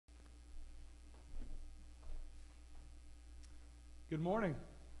Good morning,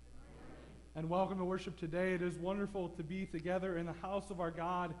 and welcome to worship today. It is wonderful to be together in the house of our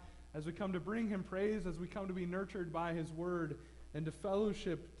God as we come to bring him praise, as we come to be nurtured by his word, and to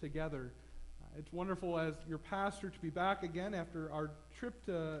fellowship together. It's wonderful as your pastor to be back again after our trip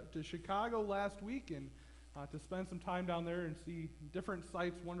to Chicago last week, and to spend some time down there and see different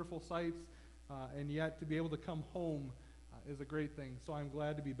sights, wonderful sights, and yet to be able to come home is a great thing. So I'm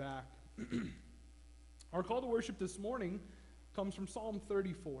glad to be back. Our call to worship this morning comes from Psalm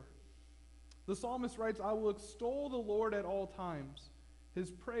 34. The psalmist writes, "I will extol the Lord at all times.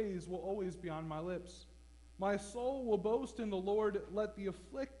 His praise will always be on my lips. My soul will boast in the Lord. Let the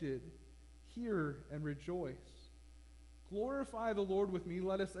afflicted hear and rejoice. Glorify the Lord with me.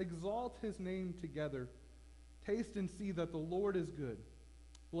 Let us exalt his name together. Taste and see that the Lord is good.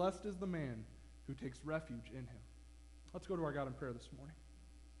 Blessed is the man who takes refuge in him." Let's go to our God in prayer this morning.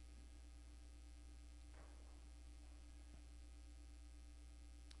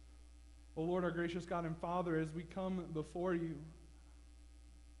 O Lord, our gracious God and Father, as we come before you,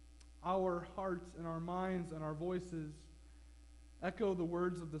 our hearts and our minds and our voices echo the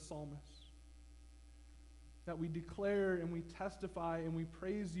words of the psalmist, that we declare and we testify and we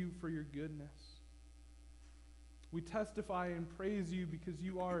praise you for your goodness. We testify and praise you because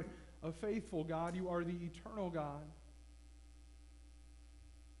you are a faithful God. You are the eternal God.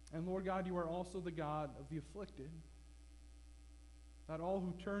 And Lord God, you are also the God of the afflicted. That all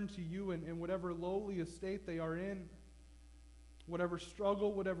who turn to you in whatever lowly estate they are in, whatever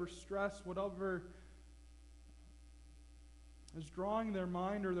struggle, whatever stress, whatever is drawing their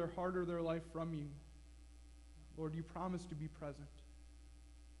mind or their heart or their life from you, Lord, you promise to be present.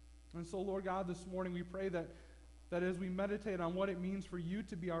 And so, Lord God, this morning we pray that as we meditate on what it means for you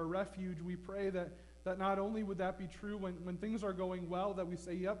to be our refuge, we pray that not only would that be true when things are going well, that we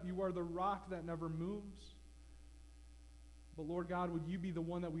say, yep, you are the rock that never moves. But Lord God, would you be the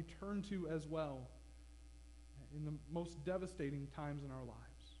one that we turn to as well in the most devastating times in our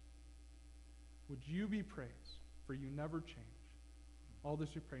lives? Would you be praised, for you never change. All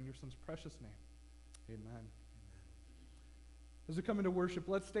this we pray in your Son's precious name. Amen. As we come into worship,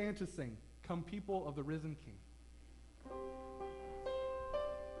 let's stand to sing, "Come People of the Risen King."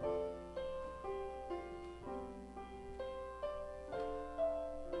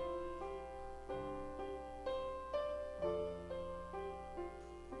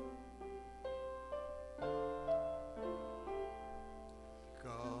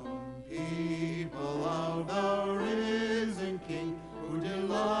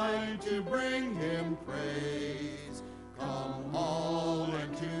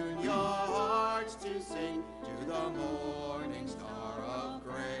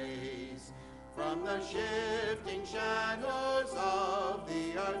 Shifting shadows of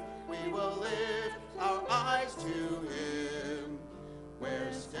the earth, we will lift our eyes to him,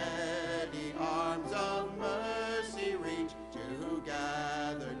 where steady arms of mercy reach to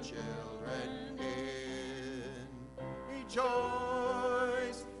gather children in.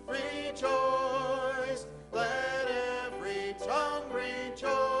 Rejoice, rejoice, let every tongue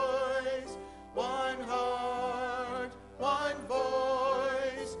rejoice, one heart, one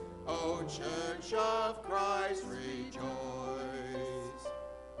voice, O Church of Christ, rejoice.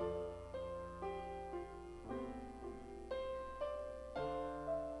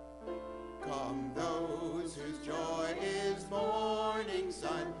 Come those whose joy is morning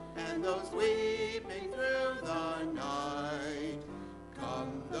sun, and those weeping through the night.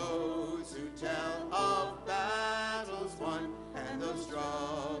 Come those who tell of battles won, and those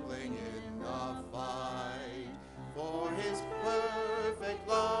struggling in the fight. For his perfect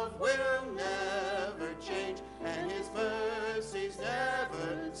love will never change, and his mercies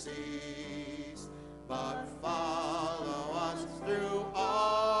never cease, but follow us through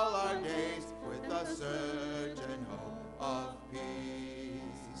all our days with a certain hope of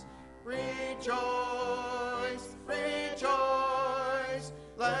peace. Rejoice, rejoice,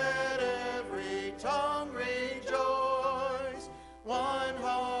 let every tongue rejoice, one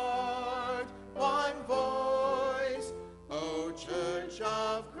heart, one voice, O Church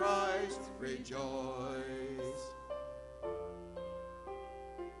of Christ, rejoice.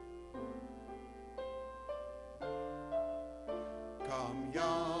 Come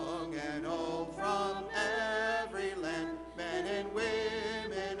young and old from every land, men and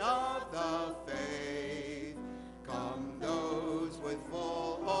women of the faith. Come those with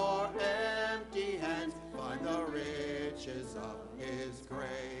full or empty hands, find the riches of his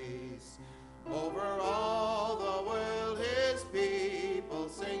grace. Over all the world his people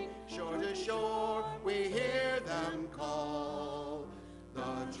sing, shore to shore we hear them call.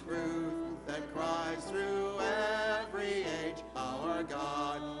 The truth that cries through every age, our our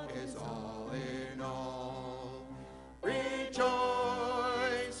God is all in all.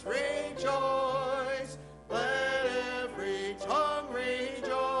 Rejoice, rejoice, let every tongue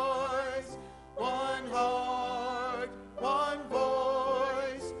rejoice. One heart, one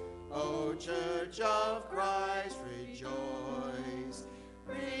voice, O Church of Christ, rejoice.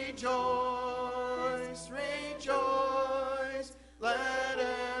 Rejoice, rejoice, let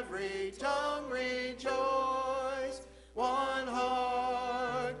every tongue rejoice. One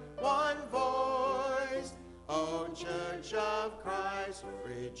heart, one voice, O Church of Christ,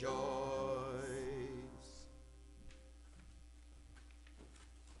 rejoice.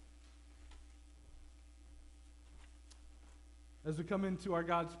 As we come into our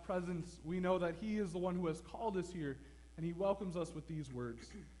God's presence, we know that He is the one who has called us here, and He welcomes us with these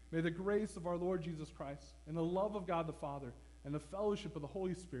words. May the grace of our Lord Jesus Christ, and the love of God the Father, and the fellowship of the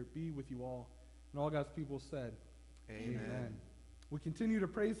Holy Spirit be with you all. And all God's people said, Amen. We continue to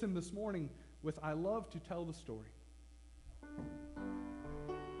praise Him this morning with I Love to Tell the Story.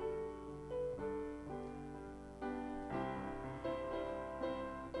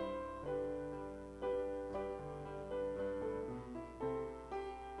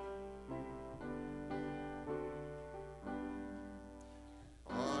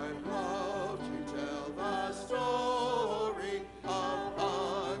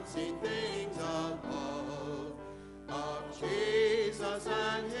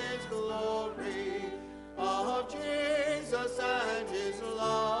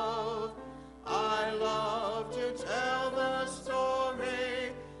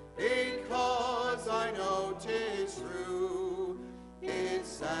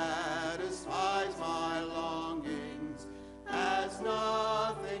 Satisfies my longings as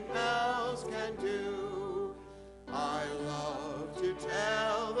nothing else can do. I love to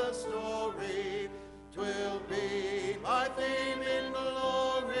tell the story, 'twill be my theme in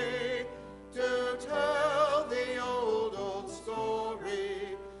glory, to tell the old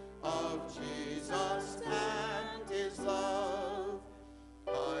story of Jesus and His love.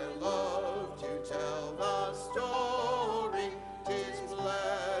 I love to tell the story, 'tis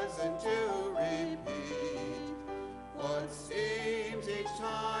pleasant to repeat what seems each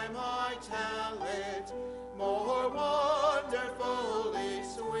time I tell it more wonderfully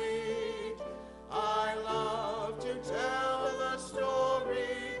sweet. I love to tell the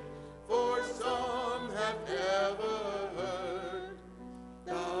story, for some have never heard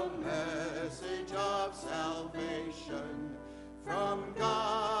the message of salvation from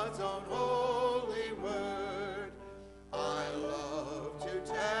God's own holy word. I love to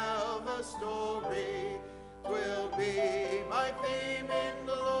tell the story, 'twill be my theme in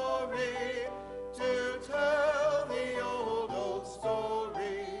glory, to tell the old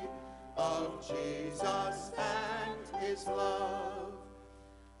story of Jesus and His love.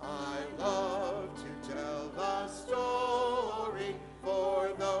 I love to tell the story,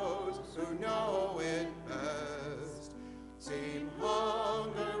 for those who know it best seem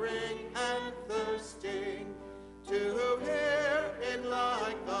hungering and thirsting to hear it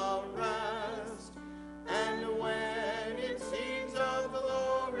like the rest. And when in scenes of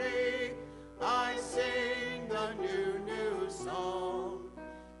glory I sing the new song,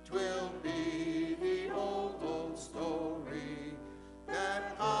 'twill be the old story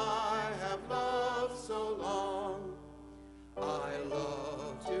that I have loved so long. I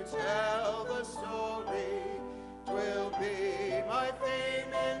love to tell the story, 'twill be my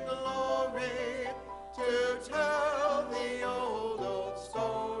theme in glory, to tell the old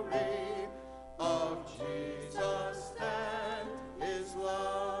story of Jesus and His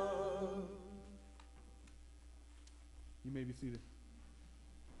love. You may be seated.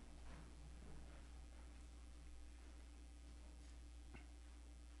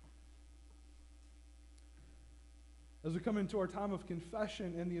 As we come into our time of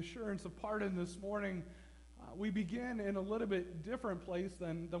confession and the assurance of pardon this morning, we begin in a little bit different place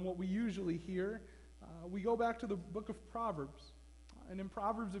than what we usually hear. We go back to the book of Proverbs. And in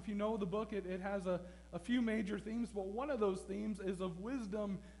Proverbs, if you know the book, it has a few major themes, but one of those themes is of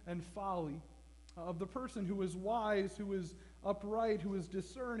wisdom and folly, of the person who is wise, who is upright, who is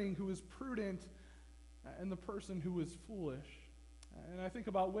discerning, who is prudent, and the person who is foolish. And I think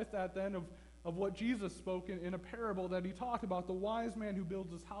about with that then of what Jesus spoke in a parable that He talked about, the wise man who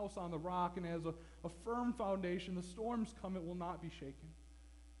builds his house on the rock and has a firm foundation. The storms come, it will not be shaken.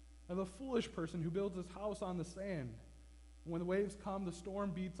 And the foolish person who builds his house on the sand. When the waves come, the storm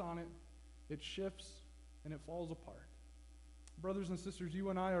beats on it, it shifts, and it falls apart. Brothers and sisters,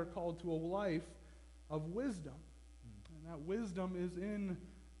 you and I are called to a life of wisdom. And that wisdom is in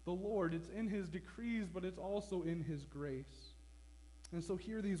the Lord. It's in His decrees, but it's also in His grace. And so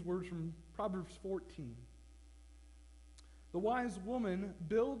hear these words from Proverbs 14. The wise woman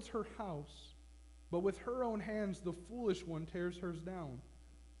builds her house, but with her own hands the foolish one tears hers down.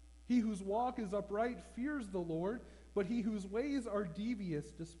 He whose walk is upright fears the Lord, but he whose ways are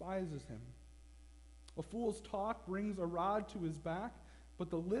devious despises him. A fool's talk brings a rod to his back, but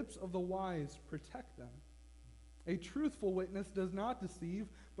the lips of the wise protect them. A truthful witness does not deceive,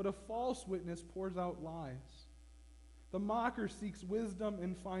 but a false witness pours out lies. The mocker seeks wisdom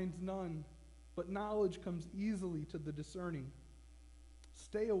and finds none, but knowledge comes easily to the discerning.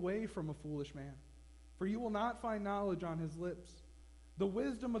 Stay away from a foolish man, for you will not find knowledge on his lips. The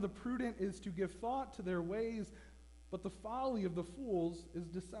wisdom of the prudent is to give thought to their ways, but the folly of the fools is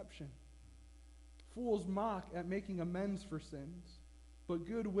deception. Fools mock at making amends for sins, but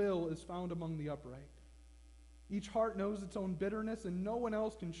goodwill is found among the upright. Each heart knows its own bitterness, and no one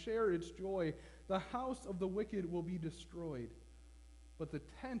else can share its joy. The house of the wicked will be destroyed, but the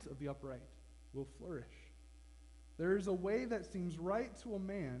tent of the upright will flourish. There is a way that seems right to a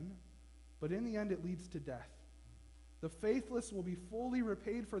man, but in the end it leads to death. The faithless will be fully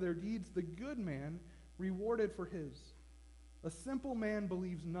repaid for their deeds, the good man rewarded for his. A simple man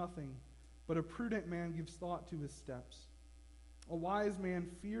believes nothing, but a prudent man gives thought to his steps. A wise man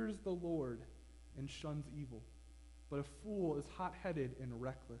fears the Lord and shuns evil, but a fool is hot-headed and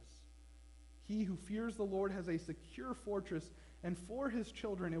reckless. He who fears the Lord has a secure fortress, and for his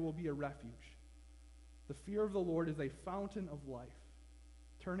children it will be a refuge. The fear of the Lord is a fountain of life,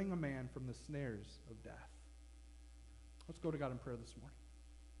 turning a man from the snares of death. Let's go to God in prayer this morning.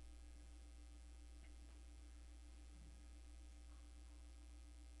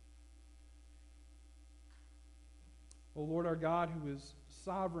 O Lord our God, who is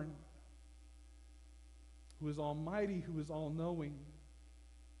sovereign, who is almighty, who is all-knowing,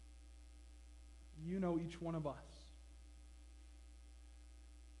 you know each one of us.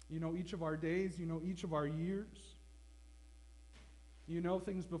 You know each of our days. You know each of our years. You know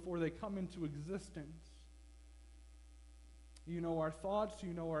things before they come into existence. You know our thoughts.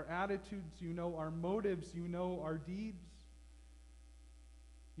 You know our attitudes. You know our motives. You know our deeds.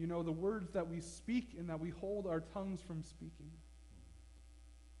 You know the words that we speak and that we hold our tongues from speaking.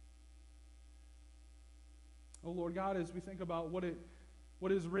 Oh Lord God, as we think about what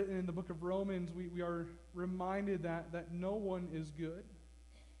is written in the book of Romans, we are reminded that no one is good.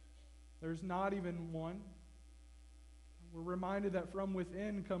 There's not even one. We're reminded that from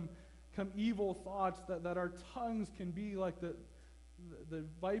within come evil thoughts, that our tongues can be like the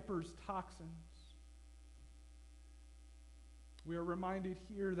viper's toxins. We are reminded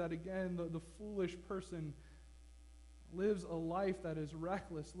here that, again, the foolish person lives a life that is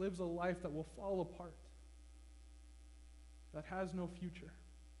reckless, lives a life that will fall apart, that has no future.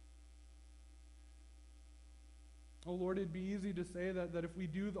 Oh Lord, it'd be easy to say that if we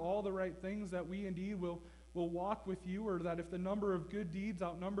do all the right things, that we indeed will walk with you, or that if the number of good deeds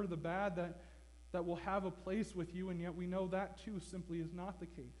outnumber the bad, that we'll have a place with you, and yet we know that too simply is not the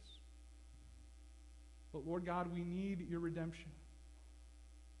case. But Lord God, we need your redemption.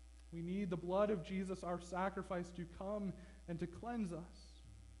 We need the blood of Jesus, our sacrifice, to come and to cleanse us.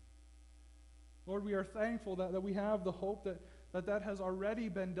 Lord, we are thankful that we have the hope that has already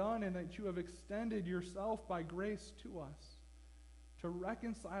been done, and that you have extended yourself by grace to us to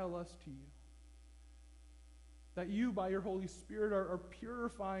reconcile us to you. That you, by your Holy Spirit, are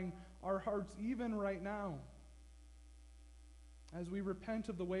purifying our hearts even right now. As we repent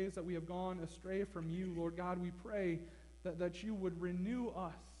of the ways that we have gone astray from you, Lord God, we pray that you would renew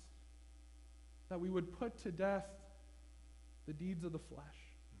us, that we would put to death the deeds of the flesh,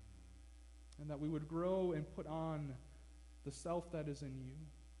 and that we would grow and put on the self that is in you.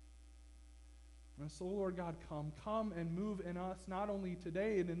 And so, Lord God, come and move in us, not only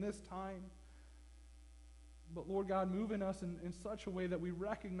today and in this time, but Lord God, move in us in such a way that we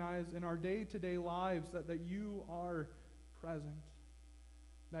recognize in our day-to-day lives that you are present,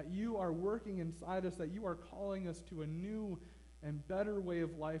 that you are working inside us, that you are calling us to a new and better way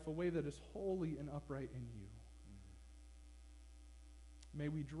of life, a way that is holy and upright in you. May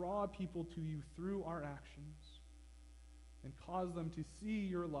we draw people to you through our actions and cause them to see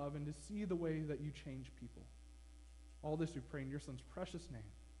your love and to see the way that you change people. All this we pray in your Son's precious name.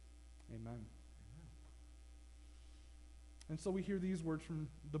 Amen. And so we hear these words from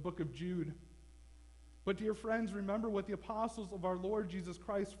the book of Jude. But dear friends, remember what the apostles of our Lord Jesus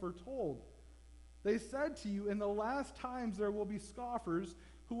Christ foretold. They said to you, in the last times there will be scoffers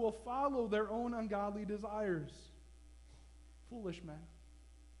who will follow their own ungodly desires. Foolish men.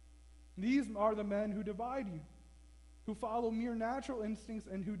 These are the men who divide you, who follow mere natural instincts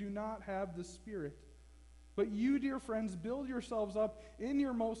and who do not have the Spirit. But you, dear friends, build yourselves up in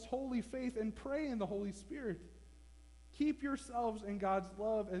your most holy faith and pray in the Holy Spirit. Keep yourselves in God's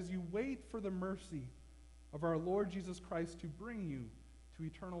love as you wait for the mercy of our Lord Jesus Christ to bring you to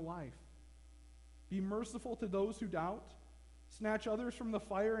eternal life. Be merciful to those who doubt. Snatch others from the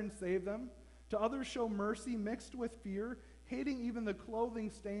fire and save them. To others show mercy mixed with fear, hating even the clothing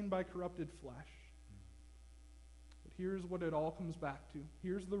stained by corrupted flesh. But here's what it all comes back to.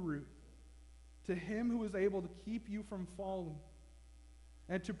 Here's the root. To him who is able to keep you from falling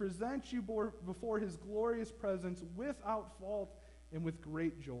and to present you before his glorious presence without fault and with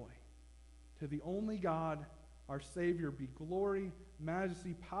great joy. To the only God, our Savior, be glory,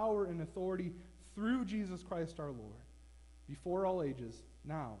 majesty, power, and authority through Jesus Christ our Lord, before all ages,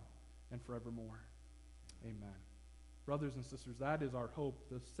 now and forevermore. Amen. Brothers and sisters, that is our hope,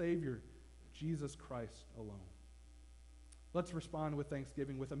 the Savior, Jesus Christ alone. Let's respond with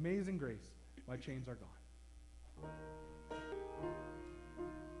thanksgiving, with amazing grace. My chains are gone.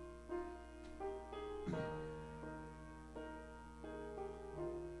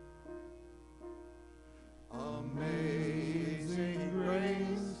 Amazing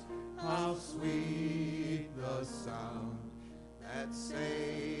grace, how sweet the sound that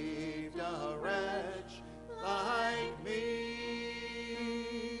saved a wretch like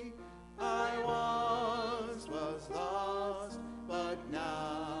me. I once was lost, but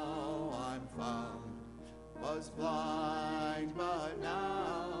now I'm found. Was blind, but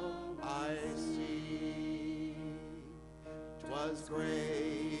now I see. 'Twas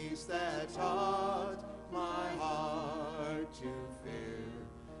grace that taught my heart to fear,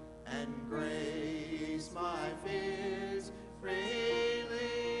 and grace my fears relieved.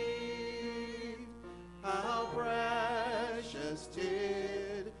 How precious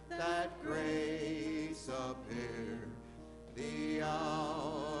did that grace appear, the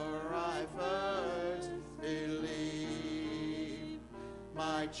hour I first believed.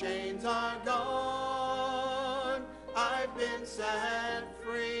 My chains are gone, I've been set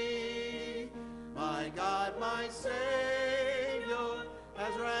free. My God, my Savior,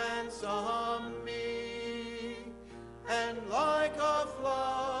 has ransomed me. And like a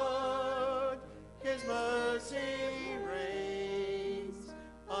flood, his mercy reigns,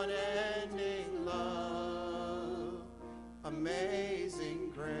 unending love,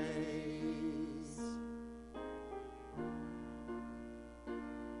 amazing grace.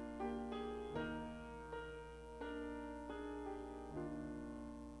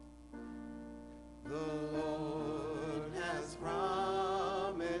 The Lord has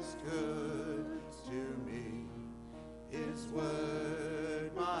promised good to me, his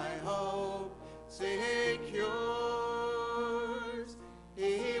word my hope secures.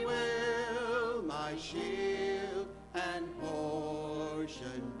 He will my shield and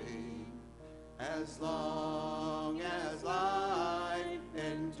portion be, as long as life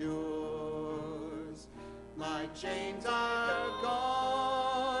endures. My chains are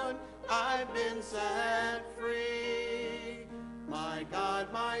gone, I've been set free. My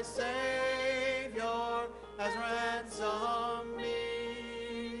God, my Savior, has ransomed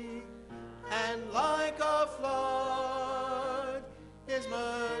me. And like a flood, his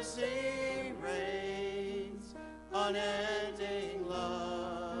mercy reigns, unending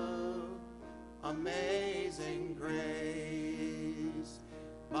love, amazing grace.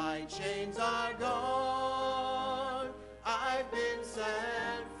 My chains are gone, I've been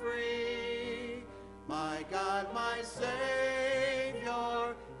set free. My God, my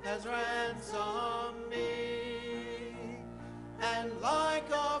Savior, has ransomed me. And like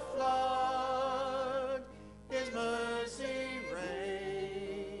a flood, his mercy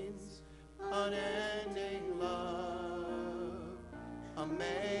reigns, unending love,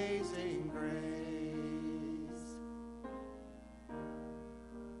 amazing grace.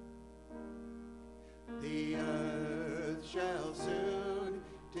 The earth shall soon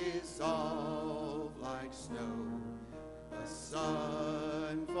dissolve like snow, the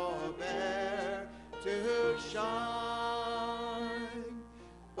sun forbear to shine,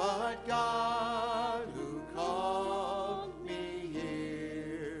 but God who called me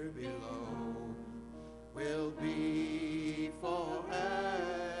here below will be forever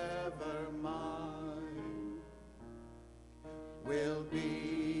mine, will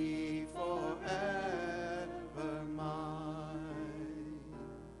be forever mine.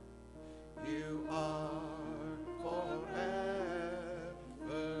 You are forever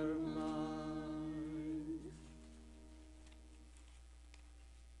mine.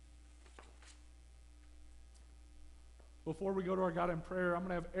 Before we go to our God in prayer, I'm going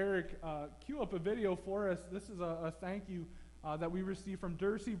to have Eric cue up a video for us. This is a thank you that we received from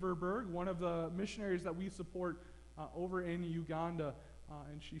Dercy Verberg, one of the missionaries that we support over in Uganda,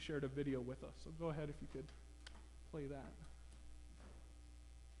 and she shared a video with us. So go ahead if you could play that.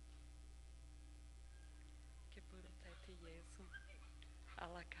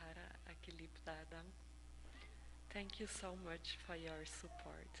 Thank you so much for your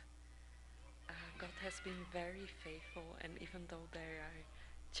support. God has been very faithful, and even though there are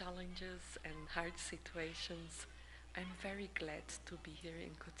challenges and hard situations, I'm very glad to be here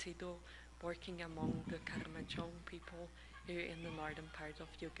in Kotido, working among the Karamajong people here in the northern part of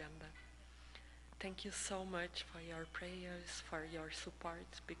Uganda. Thank you so much for your prayers, for your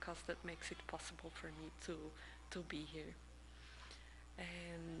support, because that makes it possible for me to be here.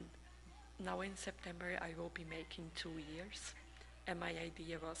 And now in September I will be making 2 years, and my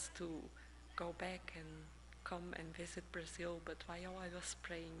idea was to go back and come and visit Brazil, but while I was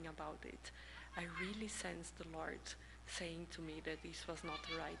praying about it, I really sensed the Lord saying to me that this was not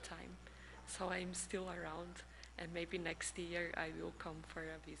the right time. So I'm still around, and maybe next year I will come for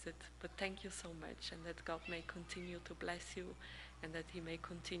a visit. But thank you so much, and that God may continue to bless you, and that He may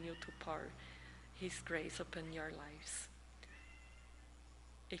continue to pour His grace upon your lives.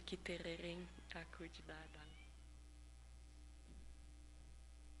 Ekiterering akujdadan.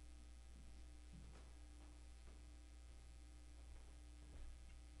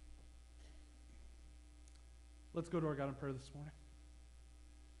 Let's go to our God in prayer this morning.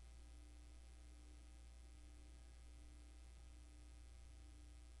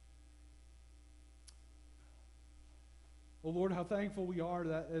 Oh Lord, how thankful we are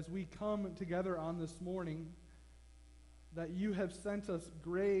that as we come together on this morning, that you have sent us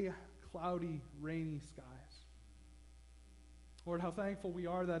gray, cloudy, rainy skies. Lord, how thankful we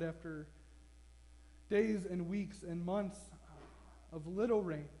are that after days and weeks and months of little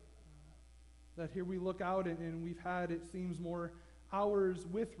rain, that here we look out and we've had, it seems, more hours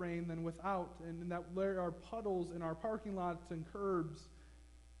with rain than without, and that there are puddles in our parking lots and curbs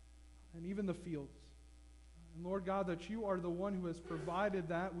and even the fields. And Lord God, that you are the one who has provided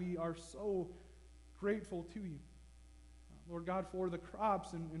that. We are so grateful to you. Lord God, for the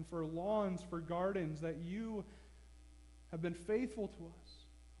crops and for lawns, for gardens, that you have been faithful to us.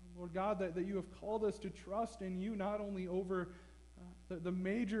 Lord God, that you have called us to trust in you, not only over the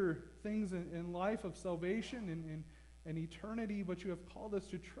major things in life of salvation and eternity, but you have called us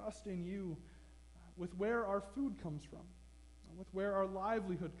to trust in you with where our food comes from, with where our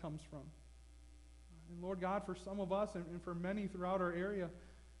livelihood comes from. And Lord God, for some of us and for many throughout our area,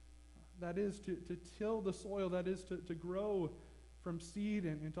 that is to till the soil, that is to grow from seed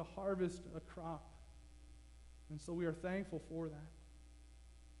and to harvest a crop. And so we are thankful for that.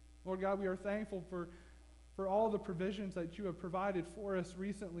 Lord God, we are thankful for all the provisions that you have provided for us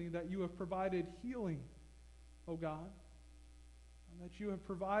recently, that you have provided healing, oh God, and that you have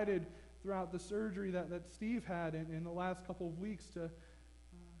provided throughout the surgery that Steve had in the last couple of weeks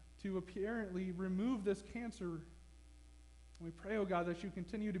to apparently remove this cancer. And we pray, oh God, that you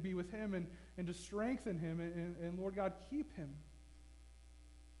continue to be with him and to strengthen him and Lord God, keep him.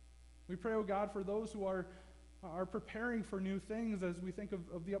 We pray, oh God, for those who are preparing for new things as we think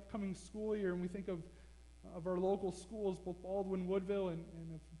of the upcoming school year, and we think of our local schools, both Baldwin Woodville and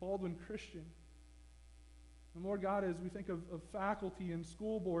Baldwin Christian. And Lord God, as we think of faculty and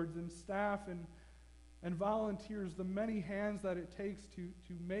school boards and staff and volunteers, the many hands that it takes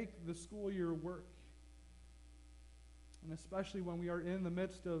to make the school year work. And especially when we are in the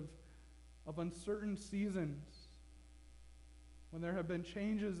midst of uncertain seasons, when there have been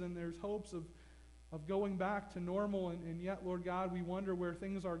changes and there's hopes of going back to normal, and yet, Lord God, we wonder where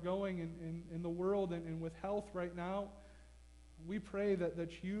things are going in the world and with health right now. We pray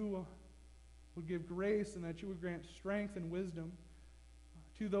that you would give grace and that you would grant strength and wisdom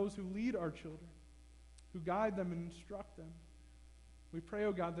to those who lead our children, who guide them and instruct them. We pray,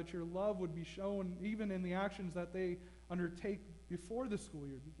 oh God, that your love would be shown even in the actions that they undertake before the school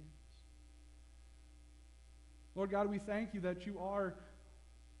year begins. Lord God, we thank you that you are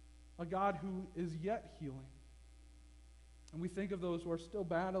a God who is yet healing. And we think of those who are still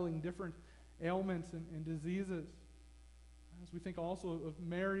battling different ailments and diseases. As we think also of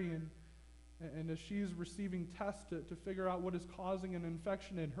Mary and as she's receiving tests to figure out what is causing an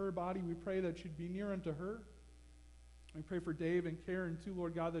infection in her body, we pray that you'd be near unto her. We pray for Dave and Karen too,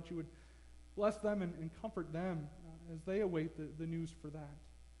 Lord God, that you would bless them and comfort them as they await the news for that.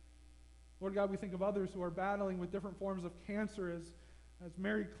 Lord God, we think of others who are battling with different forms of cancer as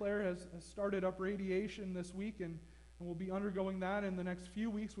Mary Claire has started up radiation this week and will be undergoing that in the next few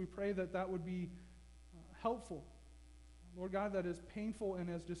weeks. We pray that would be helpful. Lord God, that as painful and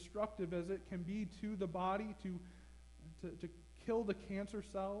as destructive as it can be to the body, to kill the cancer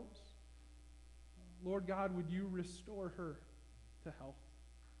cells. Lord God, would you restore her to health?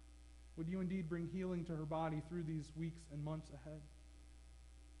 Would you indeed bring healing to her body through these weeks and months ahead?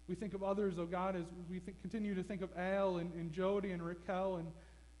 We think of others, oh God, as we continue to think of Al and Jody and Raquel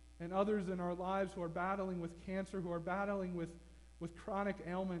and others in our lives who are battling with cancer, who are battling with chronic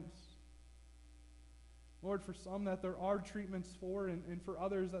ailments. Lord, for some that there are treatments for, and for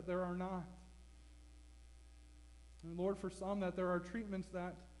others that there are not. And Lord, for some that there are treatments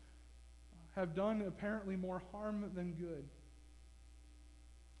that have done apparently more harm than good.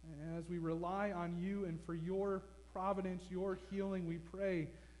 And as we rely on you and for your providence, your healing, we pray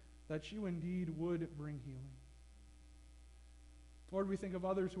that you indeed would bring healing. Lord, we think of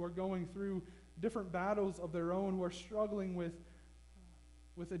others who are going through different battles of their own, who are struggling with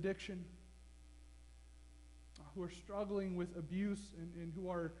addiction, who are struggling with abuse, and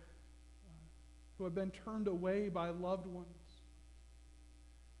who have been turned away by loved ones.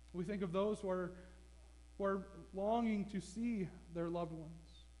 We think of those who are longing to see their loved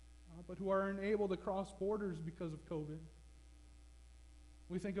ones, but who are unable to cross borders because of COVID.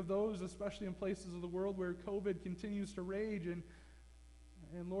 We think of those, especially in places of the world where COVID continues to rage, and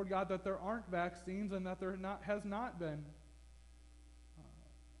Lord God, that there aren't vaccines and that there has not been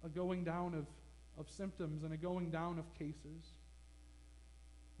a going down of symptoms and a going down of cases.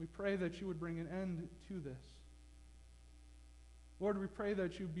 We pray that you would bring an end to this. Lord, we pray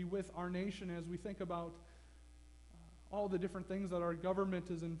that you be with our nation as we think about all the different things that our government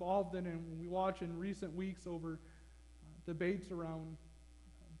is involved in, and we watch in recent weeks over debates around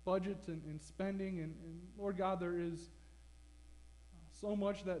budgets and spending, and Lord God, there is so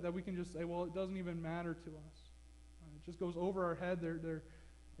much that we can just say, well, it doesn't even matter to us. It just goes over our head. They're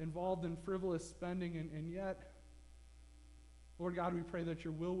involved in frivolous spending, and yet, Lord God, we pray that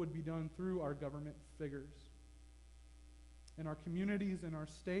your will would be done through our government figures. In our communities, in our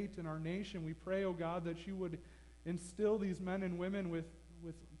state, in our nation, we pray, oh God, that you would instill these men and women with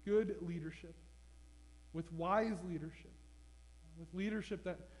good leadership, with wise leadership, with leadership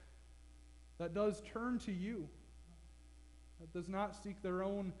that does turn to you, that does not seek their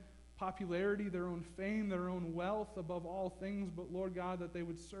own popularity, their own fame, their own wealth above all things, but Lord God, that they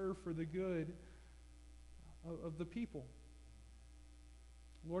would serve for the good of the people.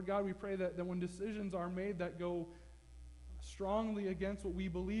 Lord God, we pray that when decisions are made that go strongly against what we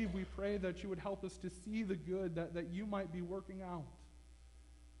believe, we pray that you would help us to see the good that you might be working out.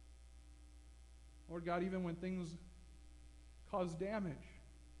 Lord God, even when things cause damage,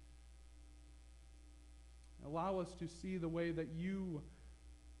 allow us to see the way that you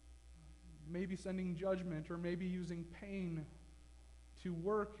may be sending judgment or maybe using pain to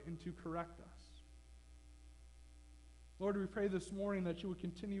work and to correct us. Lord, we pray this morning that you would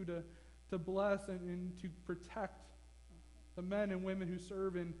continue to bless and to protect the men and women who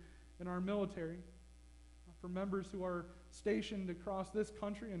serve in our military, for members who are stationed across this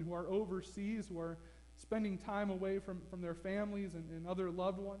country and who are overseas, who are spending time away from their families and other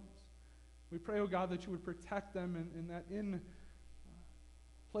loved ones. We pray, oh God, that you would protect them and that in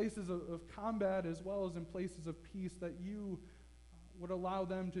places of combat as well as in places of peace, that you would allow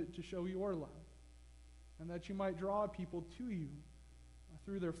them to show your love, and that you might draw people to you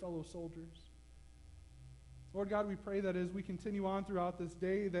through their fellow soldiers. Lord God, we pray that as we continue on throughout this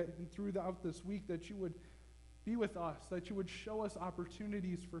day, and throughout this week, that you would be with us, that you would show us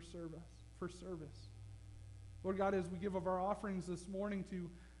opportunities for service. Lord God, as we give of our offerings this morning to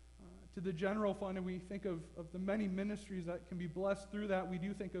the general fund, and we think of the many ministries that can be blessed through that, we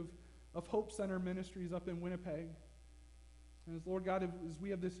do think of Hope Center Ministries up in Winnipeg. And as Lord God, as we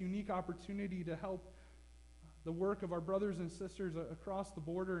have this unique opportunity to help the work of our brothers and sisters across the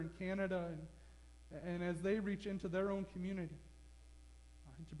border in Canada, and as they reach into their own community,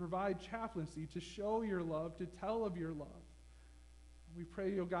 and to provide chaplaincy, to show your love, to tell of your love, we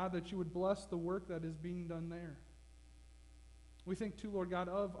pray, oh God, that you would bless the work that is being done there. We think too, Lord God,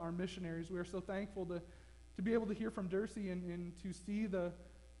 of our missionaries. We are so thankful to be able to hear from Dercy and to see the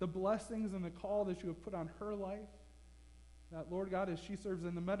blessings and the call that you have put on her life. That, Lord God, as she serves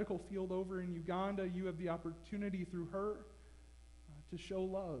in the medical field over in Uganda, you have the opportunity through her to show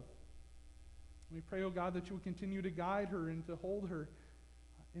love. We pray, oh God, that you would continue to guide her and to hold her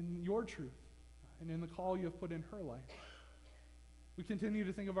in your truth and in the call you have put in her life. We continue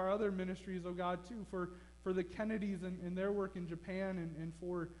to think of our other ministries, oh God, too, for the Kennedys and their work in Japan, and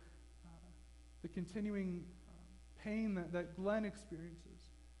for the continuing pain that Glenn experiences.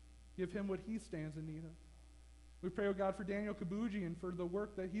 Give him what he stands in need of. We pray, oh God, for Daniel Kabuji and for the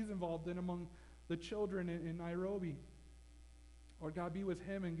work that he's involved in among the children in Nairobi. Lord God, be with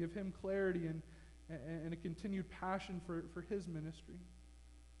him and give him clarity and a continued passion for his ministry.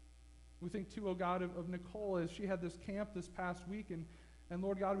 We think too, oh God, of Nicole as she had this camp this past week, and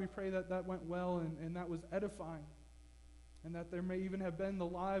Lord God, we pray that that went well and that was edifying, and that there may even have been the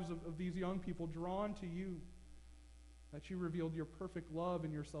lives of these young people drawn to you, that you revealed your perfect love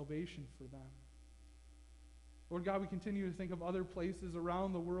and your salvation for them. Lord God, we continue to think of other places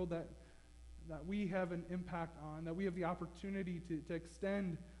around the world that we have an impact on, that we have the opportunity to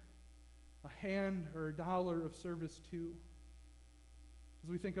extend a hand or a dollar of service to. As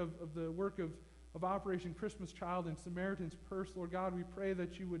we think of the work of Operation Christmas Child and Samaritan's Purse, Lord God, we pray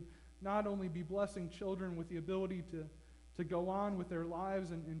that you would not only be blessing children with the ability to go on with their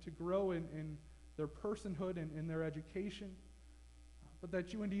lives and to grow in their personhood and in their education, but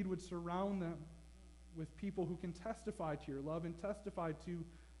that you indeed would surround them with people who can testify to your love and testify to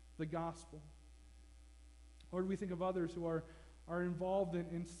the gospel. Lord, we think of others who are involved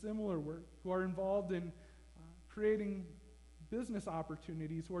in similar work, who are involved in creating business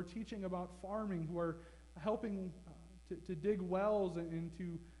opportunities, who are teaching about farming, who are helping to dig wells and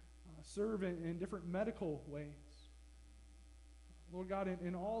to serve in different medical ways. Lord God,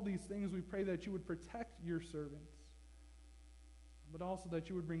 in all these things, we pray that you would protect your servants, but also that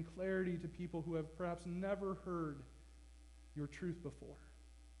you would bring clarity to people who have perhaps never heard your truth before.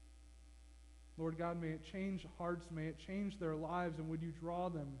 Lord God, may it change hearts, may it change their lives, and would you draw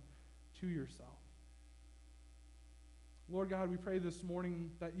them to yourself? Lord God, we pray this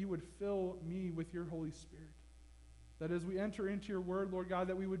morning that you would fill me with your Holy Spirit, that as we enter into your word, Lord God,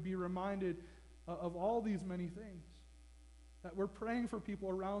 that we would be reminded of all these many things, that we're praying for people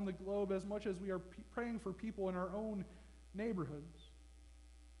around the globe as much as we are praying for people in our own neighborhoods,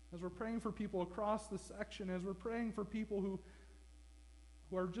 as we're praying for people across the section, as we're praying for people who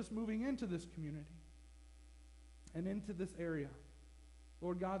are just moving into this community and into this area.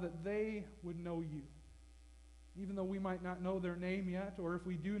 Lord God, that they would know you. Even though we might not know their name yet, or if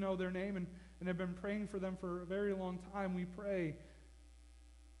we do know their name and have been praying for them for a very long time, we pray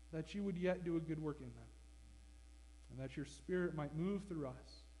that you would yet do a good work in them, and that your Spirit might move through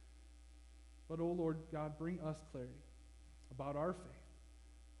us. But, oh Lord God, bring us clarity about our faith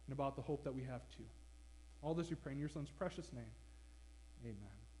and about the hope that we have too. All this we pray in your Son's precious name. Amen.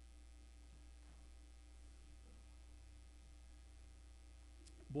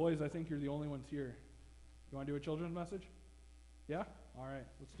 Boys, I think you're the only ones here. You want to do a children's message? Yeah? All right,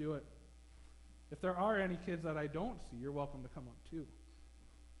 let's do it. If there are any kids that I don't see, you're welcome to come up too.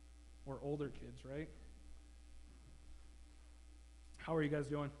 Or older kids, right? How are you guys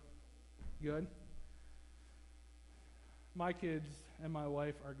doing? Good? My kids and my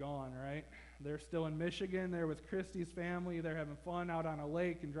wife are gone, right? They're still in Michigan. They're with Christy's family. They're having fun out on a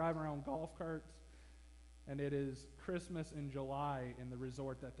lake and driving around golf carts. And it is Christmas in July in the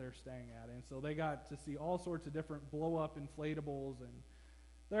resort that they're staying at. And so they got to see all sorts of different blow-up inflatables, and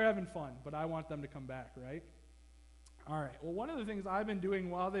they're having fun, but I want them to come back, right? All right, well, one of the things I've been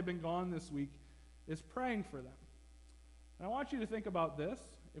doing while they've been gone this week is praying for them. And I want you to think about this.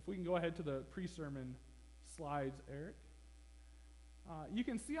 If we can go ahead to the pre-sermon slides, Eric. You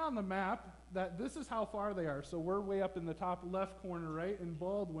can see on the map that this is how far they are. So we're way up in the top left corner, right, in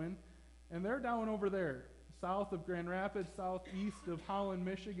Baldwin, and they're down over there, south of Grand Rapids, southeast of Holland,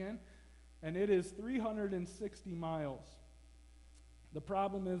 Michigan, and it is 360 miles. The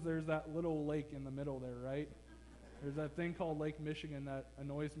problem is there's that little lake in the middle there, right? There's that thing called Lake Michigan that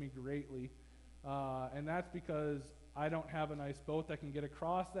annoys me greatly, and that's because I don't have a nice boat that can get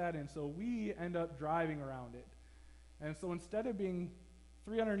across that, and so we end up driving around it. And so instead of being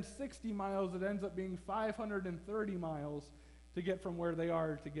 360 miles, it ends up being 530 miles to get from where they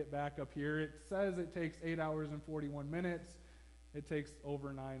are to get back up here. It says it takes 8 hours and 41 minutes. It takes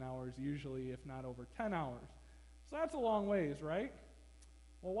over 9 hours usually, if not over 10 hours. So that's a long ways, right?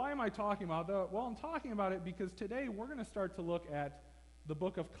 Well, why am I talking about that? Well, I'm talking about it because today we're going to start to look at the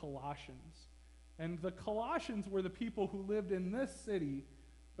book of Colossians. And the Colossians were the people who lived in this city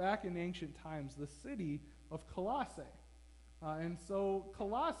back in ancient times, the city of Colossae. And so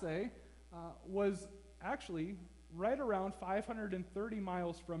Colossae was actually right around 530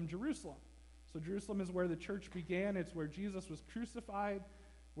 miles from Jerusalem. So Jerusalem is where the church began. It's where Jesus was crucified,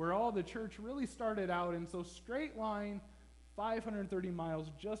 where all the church really started out. And so straight line, 530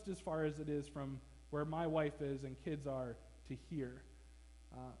 miles, just as far as it is from where my wife is and kids are to here.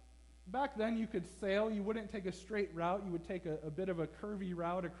 Back then, you could sail. You wouldn't take a straight route. You would take a bit of a curvy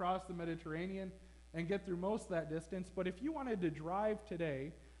route across the Mediterranean and get through most of that distance. But if you wanted to drive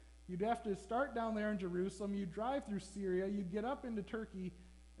today, you'd have to start down there in Jerusalem. You'd drive through Syria. You'd get up into Turkey,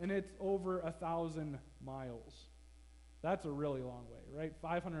 and it's over 1,000 miles. That's a really long way, right?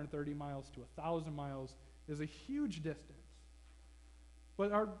 530 miles to 1,000 miles is a huge distance.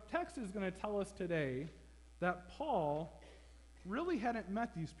 But our text is going to tell us today that Paul really hadn't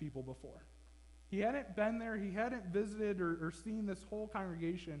met these people before. He hadn't been there, he hadn't visited or seen this whole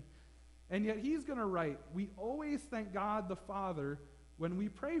congregation, and yet he's going to write, "We always thank God the Father when we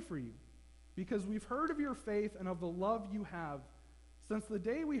pray for you, because we've heard of your faith and of the love you have. Since the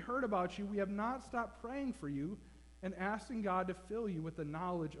day we heard about you, we have not stopped praying for you and asking God to fill you with the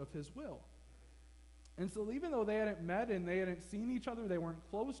knowledge of his will." And so even though they hadn't met and they hadn't seen each other, they weren't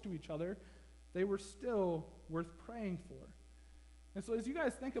close to each other, they were still worth praying for. And so as you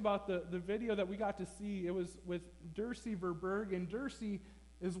guys think about the video that we got to see, it was with Dircy Verberg, and Dircy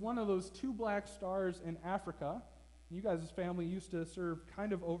is one of those 2 black stars in Africa. You guys' family used to serve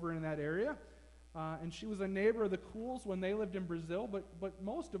kind of over in that area. And she was a neighbor of the Cools when they lived in Brazil, but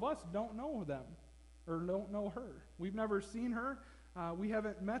most of us don't know them or don't know her. We've never seen her. We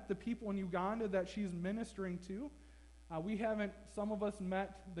haven't met the people in Uganda that she's ministering to. Some of us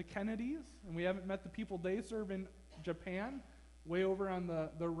met the Kennedys, and we haven't met the people they serve in Japan, way over on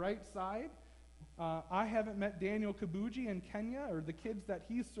the right side. I haven't met Daniel Kabuji in Kenya, or the kids that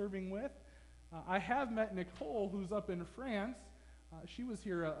he's serving with. I have met Nicole, who's up in France. She was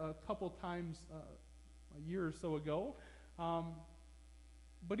here a couple times a year or so ago.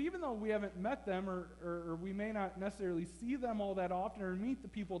 But even though we haven't met them, or we may not necessarily see them all that often, or meet the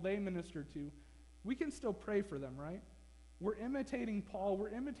people they minister to, we can still pray for them, right? We're imitating Paul. We're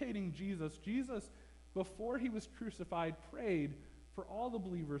imitating Jesus. Jesus, before he was crucified, prayed for all the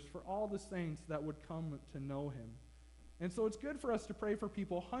believers, for all the saints that would come to know him. And so it's good for us to pray for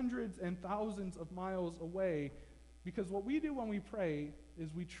people hundreds and thousands of miles away, because what we do when we pray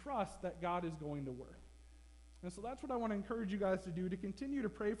is we trust that God is going to work. And so that's what I want to encourage you guys to do, to continue to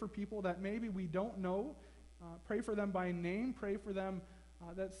pray for people that maybe we don't know. Pray for them by name. Pray for them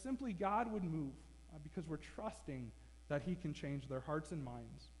that simply God would move, because we're trusting that he can change their hearts and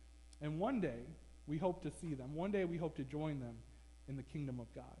minds. And one day, we hope to see them. One day, we hope to join them in the kingdom of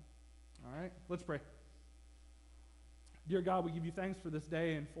God. All right? Let's pray. Dear God, we give you thanks for this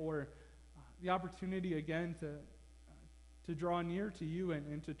day and for the opportunity again to draw near to you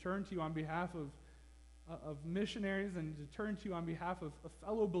and to turn to you on behalf of missionaries, and to turn to you on behalf of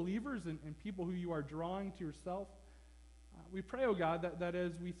fellow believers and people who you are drawing to yourself. We pray, oh God, that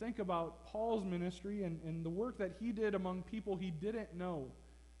as we think about Paul's ministry and the work that he did among people he didn't know,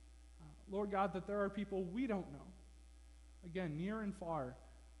 Lord God, that there are people we don't know, again, near and far,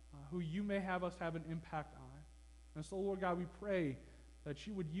 who you may have us have an impact on. And so, Lord God, we pray that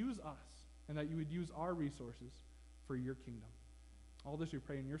you would use us and that you would use our resources for your kingdom. All this we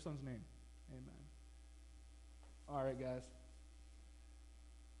pray in your Son's name. Amen. All right, guys.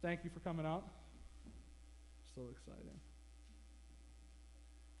 Thank you for coming out. So exciting.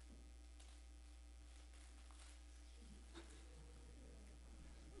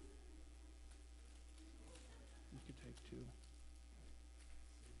 You could take 2.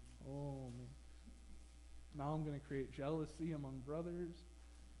 Oh, man. Now I'm going to create jealousy among brothers.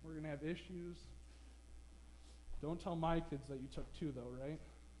 We're going to have issues. Don't tell my kids that you took 2, though, right?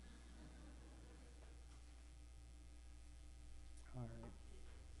 All right.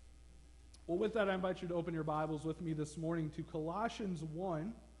 Well, with that, I invite you to open your Bibles with me this morning to Colossians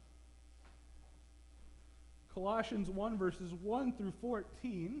 1. Colossians 1, verses 1 through 14.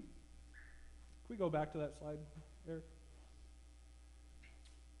 Can we go back to that slide, Eric?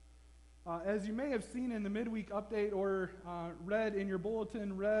 As you may have seen in the midweek update, or read in your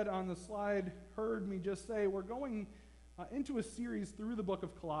bulletin, read on the slide, heard me just say, we're going into a series through the book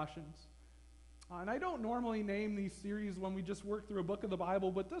of Colossians. And I don't normally name these series when we just work through a book of the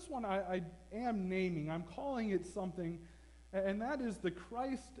Bible, but this one I am naming. I'm calling it something, and that is the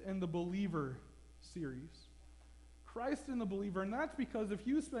Christ and the Believer series. Christ and the Believer, and that's because if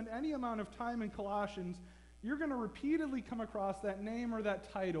you spend any amount of time in Colossians, you're going to repeatedly come across that name or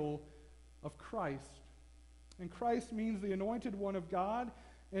that title of Christ. And Christ means the anointed one of God,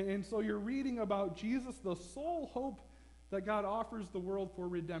 and so you're reading about Jesus, the sole hope that God offers the world for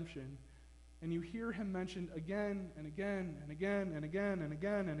redemption. And you hear him mentioned again and again and again and again and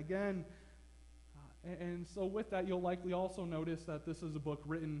again and again. And so with that, you'll likely also notice that this is a book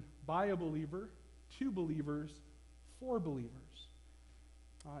written by a believer, to believers, for believers.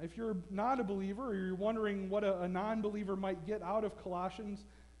 If you're not a believer, or you're wondering what a non-believer might get out of Colossians,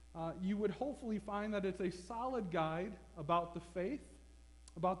 you would hopefully find that it's a solid guide about the faith,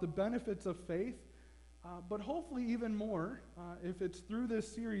 about the benefits of faith, but hopefully even more, if it's through this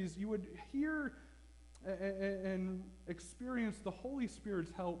series, you would hear and experience the Holy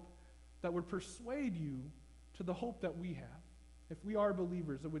Spirit's help that would persuade you to the hope that we have. If we are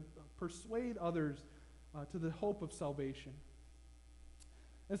believers, it would persuade others to the hope of salvation.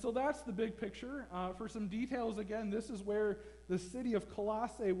 And so that's the big picture. For some details, again, this is where the city of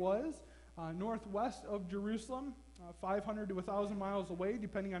Colossae was, northwest of Jerusalem, 500 to 1,000 miles away,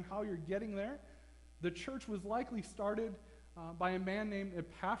 depending on how you're getting there. The church was likely started by a man named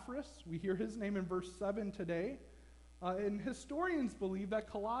Epaphras. We hear his name in verse 7 today. And historians believe that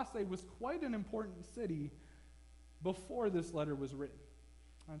Colossae was quite an important city before this letter was written.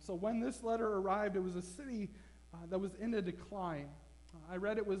 And so when this letter arrived, it was a city that was in a decline. I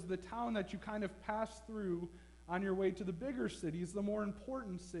read it was the town that you kind of pass through on your way to the bigger cities, the more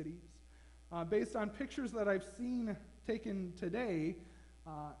important cities. Based on pictures that I've seen taken today,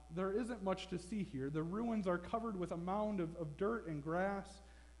 there isn't much to see here. The ruins are covered with a mound of dirt and grass,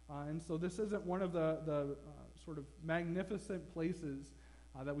 and so this isn't one of the sort of magnificent places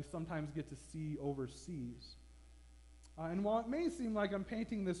that we sometimes get to see overseas. And while it may seem like I'm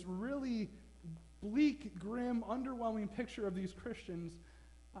painting this really bleak, grim, underwhelming picture of these Christians,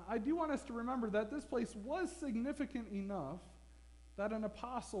 I do want us to remember that this place was significant enough that an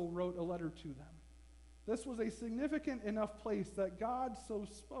apostle wrote a letter to them. This was a significant enough place that God so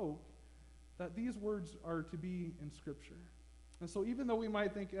spoke that these words are to be in Scripture. And so even though we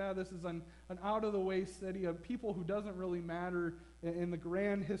might think, this is an out-of-the-way city of people who doesn't really matter in the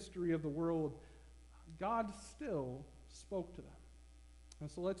grand history of the world, God still spoke to them.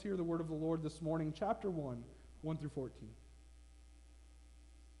 And so let's hear the word of the Lord this morning, chapter 1, 1 through 14.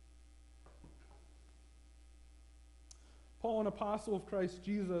 Paul, an apostle of Christ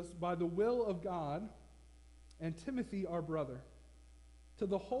Jesus, by the will of God, and Timothy, our brother, to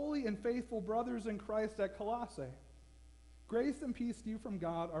the holy and faithful brothers in Christ at Colossae, grace and peace to you from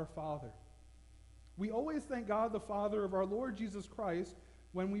God our Father. We always thank God the Father of our Lord Jesus Christ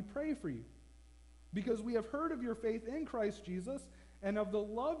when we pray for you, because we have heard of your faith in Christ Jesus and of the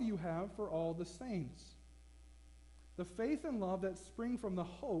love you have for all the saints. The faith and love that spring from the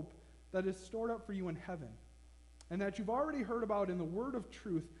hope that is stored up for you in heaven, and that you've already heard about in the word of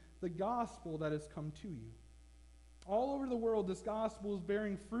truth, the gospel that has come to you. All over the world, this gospel is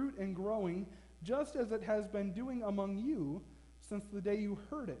bearing fruit and growing, just as it has been doing among you since the day you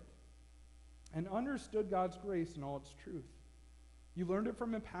heard it and understood God's grace in all its truth. You learned it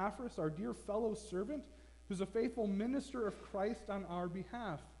from Epaphras, our dear fellow servant, who's a faithful minister of Christ on our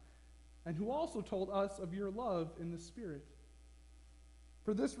behalf, and who also told us of your love in the Spirit.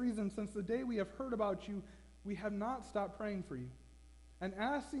 For this reason, since the day we have heard about you, we have not stopped praying for you and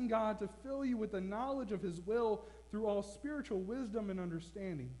asking God to fill you with the knowledge of his will through all spiritual wisdom and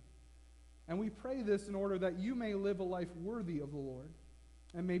understanding. And we pray this in order that you may live a life worthy of the Lord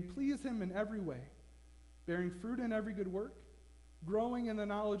and may please him in every way, bearing fruit in every good work, growing in the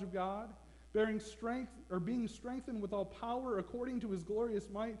knowledge of God, being strengthened with all power according to his glorious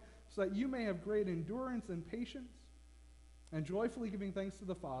might, so that you may have great endurance and patience, and joyfully giving thanks to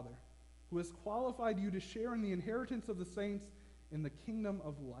the Father, who has qualified you to share in the inheritance of the saints in the kingdom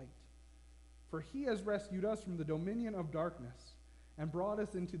of light. For he has rescued us from the dominion of darkness and brought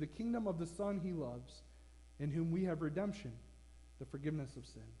us into the kingdom of the Son he loves, in whom we have redemption, the forgiveness of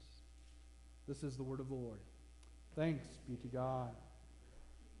sins. This is the word of the Lord. Thanks be to God.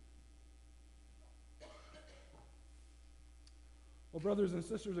 Well, brothers and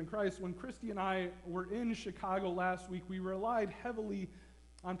sisters in Christ, when Christy and I were in Chicago last week, we relied heavily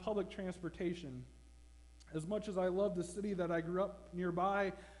on public transportation. As much as I love the city that I grew up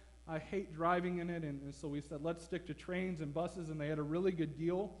nearby, I hate driving in it, and so we said, let's stick to trains and buses, and they had a really good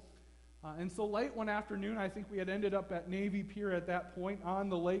deal. And so late one afternoon, I think we had ended up at Navy Pier at that point on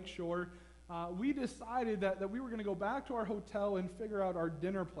the lake shore. We decided that we were going to go back to our hotel and figure out our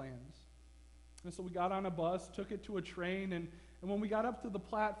dinner plans. And so we got on a bus, took it to a train, and when we got up to the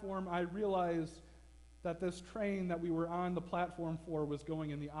platform, I realized that this train that we were on the platform for was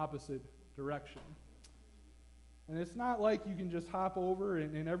going in the opposite direction. And it's not like you can just hop over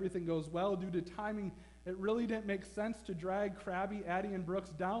and everything goes well. Due to timing, it really didn't make sense to drag Krabby, Addie, and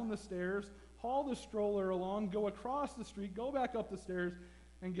Brooks down the stairs, haul the stroller along, go across the street, go back up the stairs,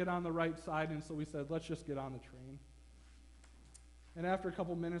 and get on the right side. And so we said, let's just get on the train. And after a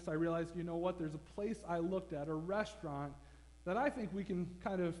couple minutes, I realized, you know what? There's a place I looked at, a restaurant, that I think we can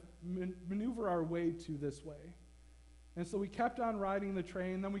kind of maneuver our way to this way. And so we kept on riding the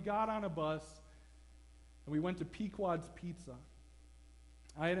train. Then we got on a bus, and we went to Pequod's Pizza.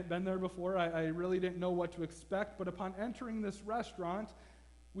 I hadn't been there before. I really didn't know what to expect. But upon entering this restaurant,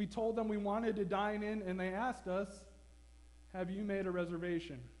 we told them we wanted to dine in, and they asked us, have you made a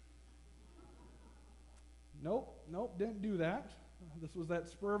reservation? Nope, didn't do that. This was that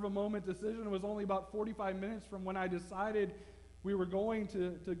spur-of-a-moment decision. It was only about 45 minutes from when I decided we were going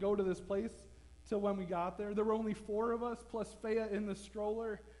to go to this place till when we got there. There were only 4 of us, plus Faya in the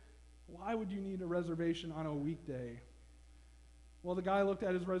stroller. Why would you need a reservation on a weekday? Well, the guy looked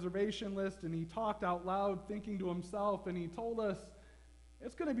at his reservation list, and he talked out loud, thinking to himself, and he told us,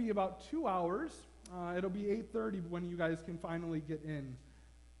 it's going to be about 2 hours. It'll be 8:30 when you guys can finally get in.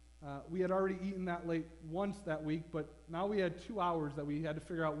 We had already eaten that late once that week, but now we had 2 hours that we had to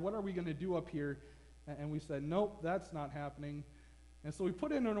figure out what are we going to do up here. And we said, nope, that's not happening. And so we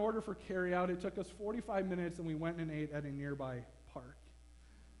put in an order for carryout. It took us 45 minutes, and we went and ate at a nearby park.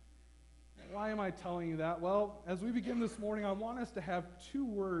 Why am I telling you that? Well, as we begin this morning, I want us to have 2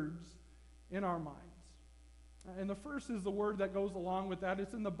 words in our minds. And the first is the word that goes along with that.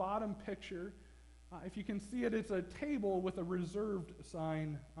 It's in the bottom picture. If you can see it, it's a table with a reserved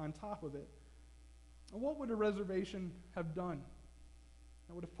sign on top of it. And what would a reservation have done?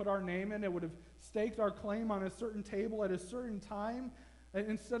 It would have put our name in. It would have staked our claim on a certain table at a certain time. And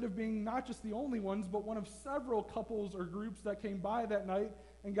instead of being not just the only ones, but one of several couples or groups that came by that night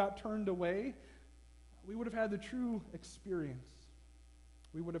and got turned away, we would have had the true experience.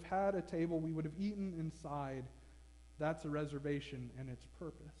 We would have had a table. We would have eaten inside. That's a reservation and its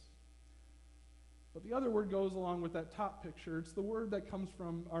purpose. But the other word goes along with that top picture. It's the word that comes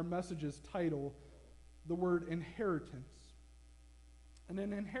from our message's title, the word inheritance. And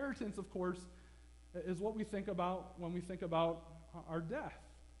an inheritance, of course, is what we think about when we think about our death.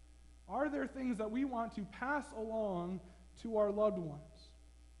 Are there things that we want to pass along to our loved ones?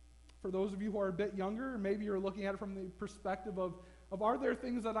 For those of you who are a bit younger, maybe you're looking at it from the perspective of are there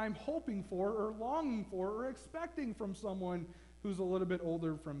things that I'm hoping for or longing for or expecting from someone who's a little bit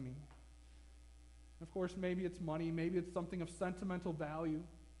older from me? Of course, maybe it's money, maybe it's something of sentimental value,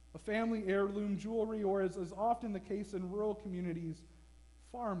 a family heirloom jewelry, or as is often the case in rural communities,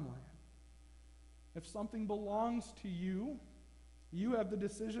 farmland. If something belongs to you, you have the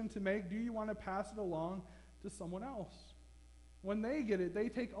decision to make. Do you want to pass it along to someone else? When they get it, they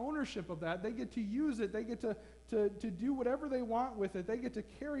take ownership of that. They get to use it. They get to do whatever they want with it. They get to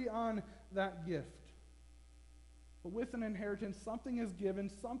carry on that gift. But with an inheritance, something is given,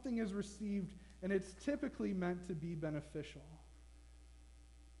 something is received, and it's typically meant to be beneficial.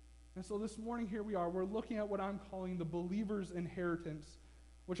 And so this morning, here we are. We're looking at what I'm calling the believer's inheritance,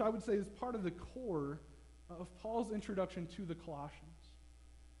 which I would say is part of the core of Paul's introduction to the Colossians.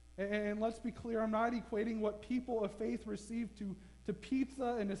 And let's be clear, I'm not equating what people of faith receive to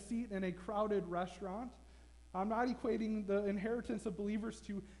pizza and a seat in a crowded restaurant. I'm not equating the inheritance of believers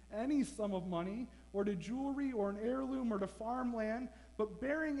to any sum of money or to jewelry or an heirloom or to farmland, but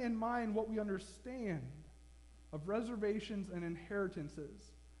bearing in mind what we understand of reservations and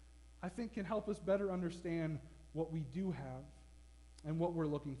inheritances, I think can help us better understand what we do have and what we're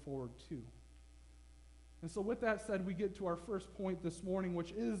looking forward to. And so with that said, we get to our first point this morning,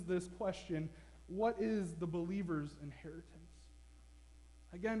 which is this question: what is the believer's inheritance?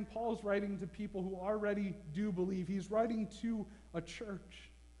 Again, Paul's writing to people who already do believe. He's writing to a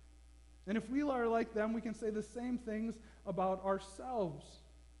church. And if we are like them, we can say the same things about ourselves.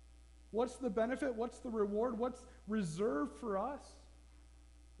 What's the benefit? What's the reward? What's reserved for us?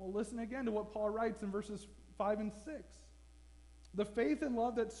 Well, listen again to what Paul writes in verses 5 and 6. The faith and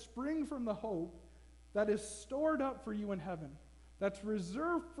love that spring from the hope that is stored up for you in heaven, that's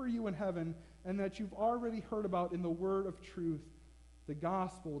reserved for you in heaven, and that you've already heard about in the word of truth, the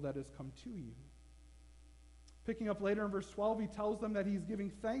gospel that has come to you. Picking up later in verse 12, he tells them that he's giving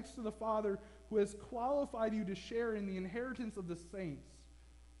thanks to the Father who has qualified you to share in the inheritance of the saints.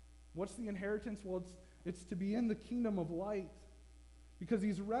 What's the inheritance? Well, it's to be in the kingdom of light, because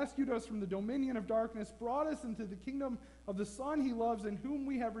he's rescued us from the dominion of darkness, brought us into the kingdom of the Son he loves, in whom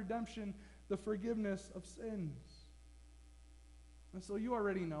we have redemption, the forgiveness of sins. And so you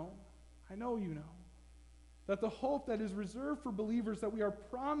already know, I know you know, that the hope that is reserved for believers that we are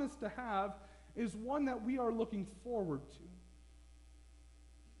promised to have is one that we are looking forward to.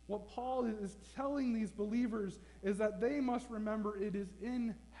 What Paul is telling these believers is that they must remember it is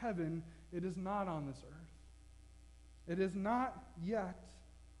in heaven, it is not on this earth. It is not yet.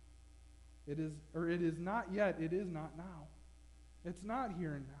 It is not yet, it is not now. It's not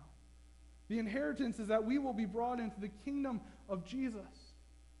here and now. The inheritance is that we will be brought into the kingdom of Jesus,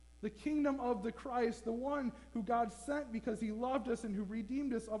 the kingdom of the Christ, the one who God sent because he loved us and who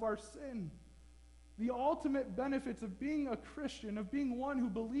redeemed us of our sin. The ultimate benefits of being a Christian, of being one who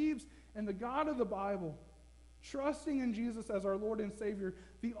believes in the God of the Bible, trusting in Jesus as our Lord and Savior,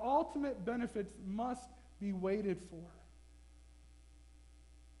 the ultimate benefits must be waited for.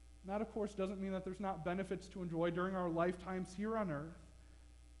 And that, of course, doesn't mean that there's not benefits to enjoy during our lifetimes here on earth,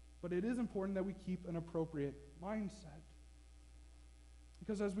 but it is important that we keep an appropriate mindset.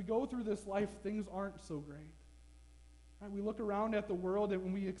 Because as we go through this life, things aren't so great. Right? We look around at the world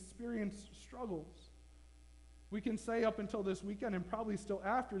and we experience struggles. We can say up until this weekend, and probably still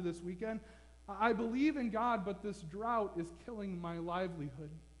after this weekend, I believe in God, but this drought is killing my livelihood.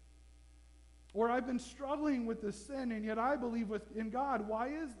 Or I've been struggling with this sin, and yet I believe in God. Why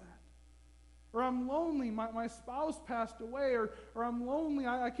is that? Or I'm lonely, my spouse passed away, or I'm lonely,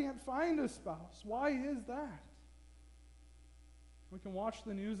 I can't find a spouse. Why is that? We can watch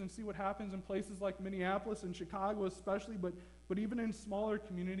the news and see what happens in places like Minneapolis and Chicago especially, but even in smaller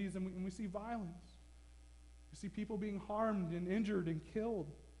communities, and we see violence. We see people being harmed and injured and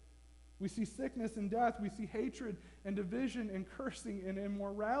killed. We see sickness and death. We see hatred and division and cursing and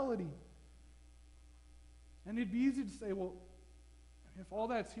immorality. And it'd be easy to say, well, if all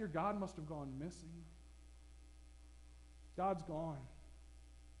that's here, God must have gone missing. God's gone.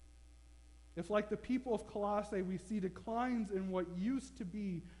 If, like the people of Colossae, we see declines in what used to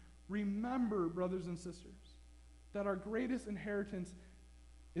be, remember, brothers and sisters, that our greatest inheritance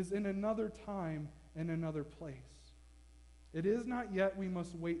is in another time and another place. It is not yet, we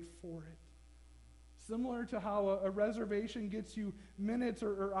must wait for it. Similar to how a reservation gets you minutes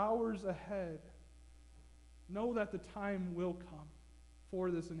or hours ahead, know that the time will come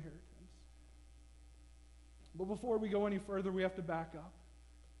for this inheritance. But before we go any further, we have to back up.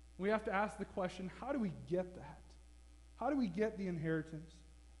 We have to ask the question, how do we get that? How do we get the inheritance?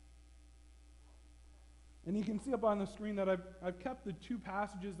 And you can see up on the screen that I've kept the two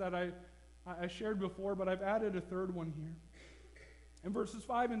passages that I shared before, but I've added a third one here. In verses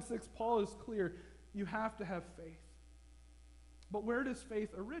 5 and 6, Paul is clear. You have to have faith. But where does faith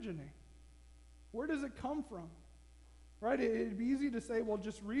originate? Where does it come from? Right? It'd be easy to say, well,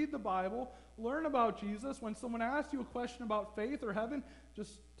 just read the Bible, learn about Jesus. When someone asks you a question about faith or heaven,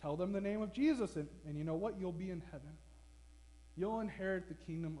 just tell them the name of Jesus, and you know what? You'll be in heaven. You'll inherit the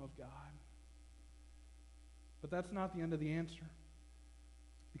kingdom of God. But that's not the end of the answer.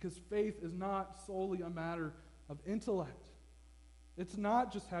 Because faith is not solely a matter of intellect. It's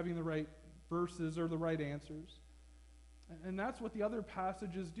not just having the right verses or the right answers. And that's what the other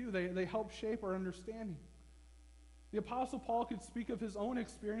passages do. They help shape our understanding. The Apostle Paul could speak of his own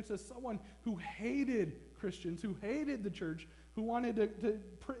experience as someone who hated Christians, who hated the church, who wanted to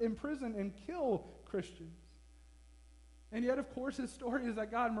imprison and kill Christians. And yet, of course, his story is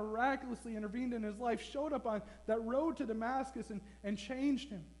that God miraculously intervened in his life, showed up on that road to Damascus and changed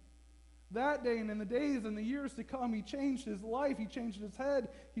him. That day and in the days and the years to come, he changed his life, he changed his head,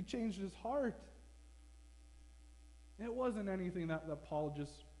 he changed his heart. It wasn't anything that Paul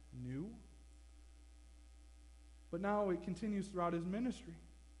just knew. But now it continues throughout his ministry.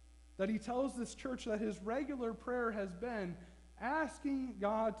 That he tells this church that his regular prayer has been asking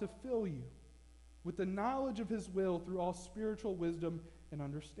God to fill you with the knowledge of his will through all spiritual wisdom and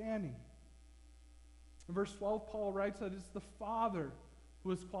understanding. In verse 12, Paul writes that it's the Father who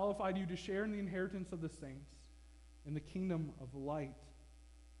has qualified you to share in the inheritance of the saints in the kingdom of light.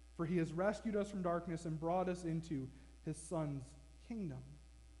 For he has rescued us from darkness and brought us into his Son's kingdom.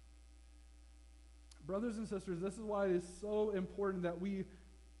 Brothers and sisters, this is why it is so important that we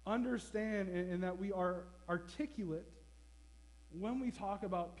understand and that we are articulate when we talk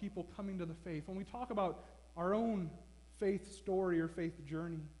about people coming to the faith, when we talk about our own faith story or faith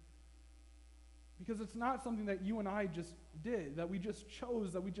journey. Because it's not something that you and I just did, that we just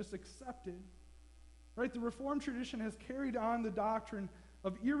chose, that we just accepted. Right? The Reformed tradition has carried on the doctrine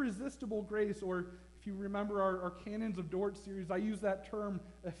of irresistible grace, or if you remember our Canons of Dort series, I use that term,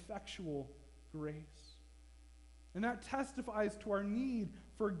 effectual grace. And that testifies to our need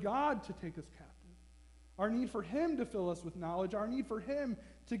for God to take us captive, our need for him to fill us with knowledge, our need for him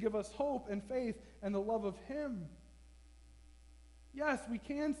to give us hope and faith and the love of him. Yes, we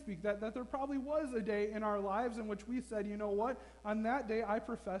can speak that there probably was a day in our lives in which we said, you know what, on that day I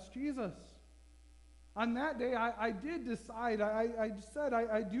professed Jesus. On that day I did decide, I said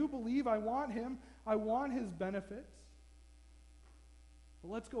I do believe I want him, I want his benefits.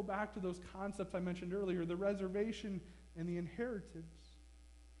 But let's go back to those concepts I mentioned earlier, the reservation and the inheritance.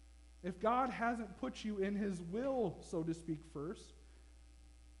 If God hasn't put you in his will, so to speak, first,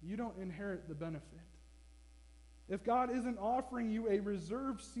 you don't inherit the benefit. If God isn't offering you a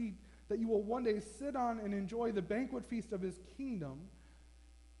reserved seat that you will one day sit on and enjoy the banquet feast of his kingdom,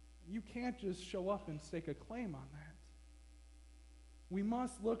 you can't just show up and stake a claim on that. We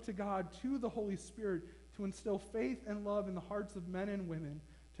must look to God, to the Holy Spirit, to instill faith and love in the hearts of men and women,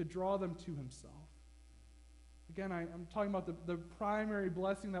 to draw them to himself. Again, I'm talking about the primary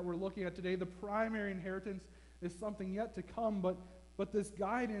blessing that we're looking at today. The primary inheritance is something yet to come, but this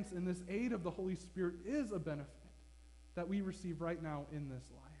guidance and this aid of the Holy Spirit is a benefit that we receive right now in this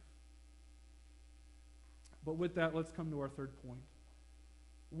life. But with that, let's come to our third point.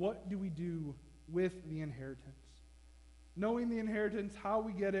 What do we do with the inheritance? Knowing the inheritance, how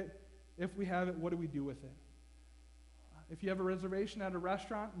we get it, if we have it, what do we do with it? If you have a reservation at a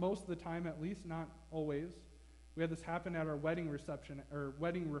restaurant, most of the time at least, not always. We had this happen at our wedding reception, or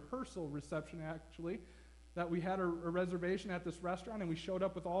wedding rehearsal reception actually, that we had a reservation at this restaurant and we showed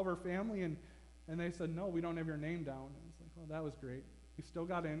up with all of our family and they said, no, we don't have your name down. And it's like, well, that was great. We still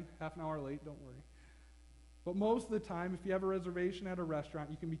got in, half an hour late, don't worry. But most of the time, if you have a reservation at a restaurant,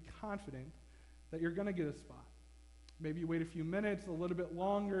 you can be confident that you're going to get a spot. Maybe you wait a few minutes, a little bit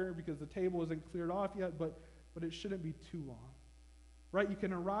longer because the table isn't cleared off yet, but it shouldn't be too long. Right? You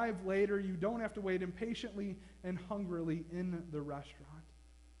can arrive later. You don't have to wait impatiently and hungrily in the restaurant.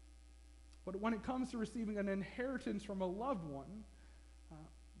 But when it comes to receiving an inheritance from a loved one,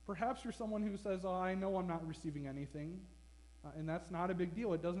 perhaps you're someone who says, oh, I know I'm not receiving anything, and that's not a big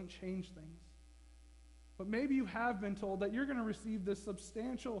deal. It doesn't change things. But maybe you have been told that you're going to receive this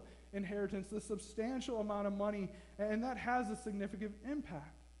substantial inheritance, this substantial amount of money, and that has a significant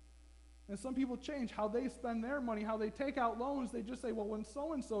impact. And some people change how they spend their money, how they take out loans. They just say, well, when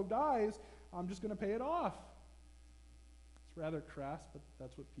so-and-so dies, I'm just going to pay it off. It's rather crass, but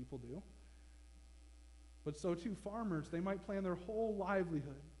that's what people do. But so too farmers, they might plan their whole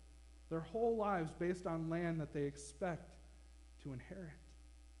livelihood, their whole lives based on land that they expect to inherit.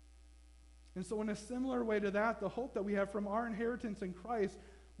 And so in a similar way to that, the hope that we have from our inheritance in Christ,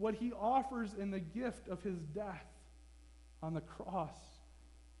 what he offers in the gift of his death on the cross,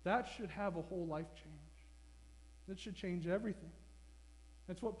 that should have a whole life change. That should change everything.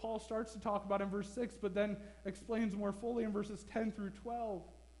 That's what Paul starts to talk about in verse 6, but then explains more fully in verses 10 through 12.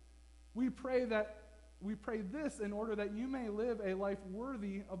 We pray this in order that you may live a life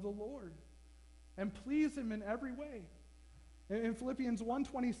worthy of the Lord and please him in every way. In Philippians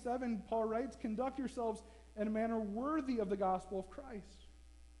 1:27, Paul writes, conduct yourselves in a manner worthy of the gospel of Christ.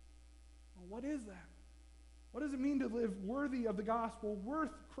 Well, what is that? What does it mean to live worthy of the gospel,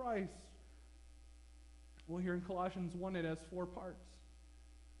 worth Christ? Well, here in Colossians 1, it has 4 parts.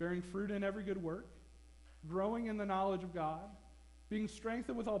 Bearing fruit in every good work, growing in the knowledge of God, being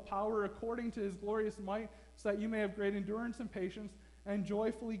strengthened with all power according to his glorious might, so that you may have great endurance and patience, and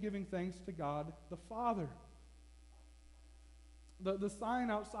joyfully giving thanks to God the Father. The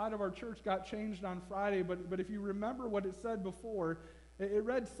sign outside of our church got changed on Friday, but if you remember what it said before, it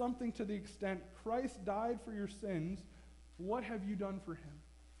read something to the extent, Christ died for your sins, what have you done for him?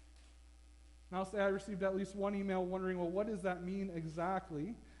 And I'll say I received at least one email wondering, well, what does that mean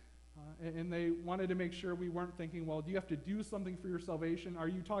exactly? And they wanted to make sure we weren't thinking, well, do you have to do something for your salvation? Are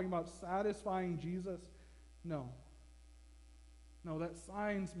you talking about satisfying Jesus? No. No, that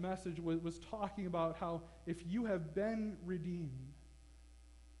sign's message was talking about how if you have been redeemed,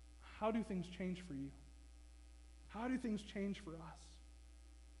 how do things change for you? How do things change for us?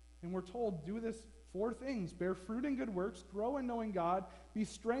 And we're told, do this 4 things. Bear fruit in good works, grow in knowing God, be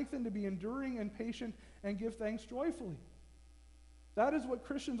strengthened to be enduring and patient, and give thanks joyfully. That is what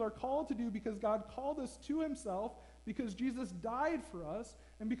Christians are called to do because God called us to himself, because Jesus died for us,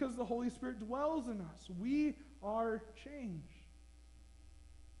 and because the Holy Spirit dwells in us. We are changed.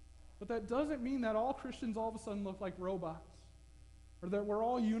 But that doesn't mean that all Christians all of a sudden look like robots, or that we're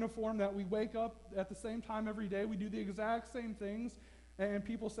all uniform, that we wake up at the same time every day, we do the exact same things, and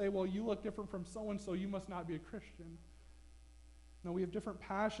people say, well, you look different from so-and-so, you must not be a Christian. No, we have different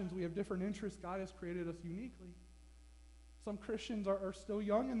passions, we have different interests. God has created us uniquely. Some Christians are still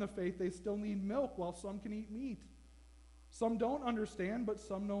young in the faith. They still need milk, while some can eat meat. Some don't understand, but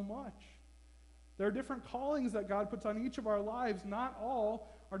some know much. There are different callings that God puts on each of our lives. Not all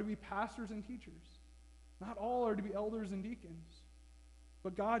are to be pastors and teachers. Not all are to be elders and deacons.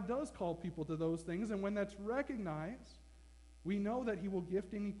 But God does call people to those things, and when that's recognized, we know that he will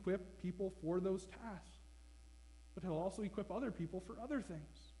gift and equip people for those tasks. But he'll also equip other people for other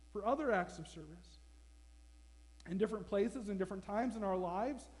things, for other acts of service. In different places, in different times in our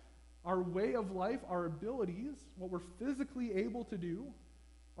lives, our way of life, our abilities, what we're physically able to do,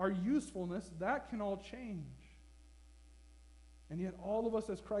 our usefulness, that can all change. And yet all of us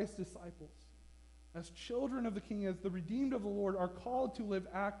as Christ's disciples, as children of the King, as the redeemed of the Lord, are called to live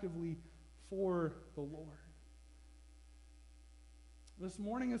actively for the Lord. This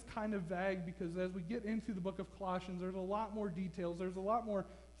morning is kind of vague because as we get into the book of Colossians, there's a lot more details, there's a lot more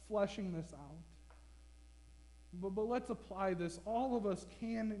fleshing this out. But let's apply this. All of us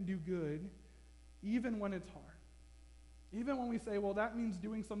can do good, even when it's hard. Even when we say, well, that means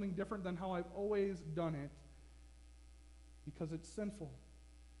doing something different than how I've always done it because it's sinful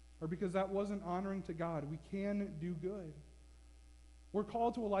or because that wasn't honoring to God, we can do good. We're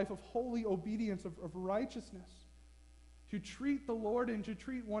called to a life of holy obedience, of righteousness, to treat the Lord and to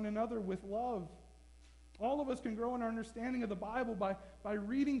treat one another with love. All of us can grow in our understanding of the Bible by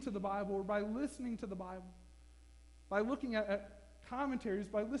reading to the Bible or by listening to the Bible, by looking at commentaries,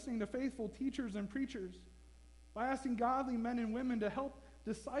 by listening to faithful teachers and preachers, by asking godly men and women to help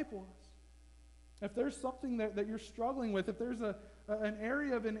disciple us. If there's something that you're struggling with, if there's an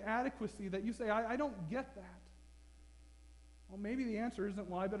area of inadequacy that you say, I don't get that, well, maybe the answer isn't,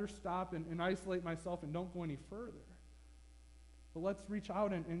 well, I better stop and isolate myself and don't go any further. But let's reach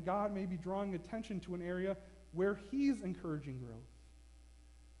out, and God may be drawing attention to an area where He's encouraging growth.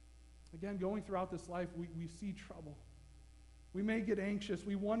 Again, going throughout this life, we see trouble. We may get anxious.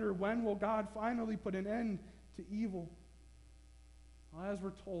 We wonder, when will God finally put an end to evil? Well, as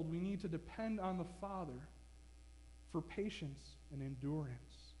we're told, we need to depend on the Father for patience and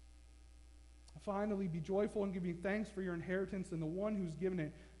endurance. Finally, be joyful in giving thanks for your inheritance and the one who's given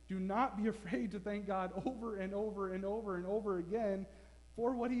it. Do not be afraid to thank God over and over and over and over again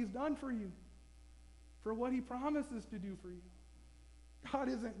for what He's done for you, for what He promises to do for you. God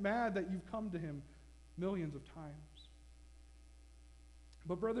isn't mad that you've come to Him millions of times.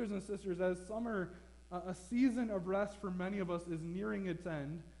 But brothers and sisters, as summer, a season of rest for many of us is nearing its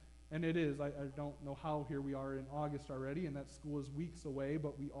end, and it is. I don't know how here we are in August already, and that school is weeks away,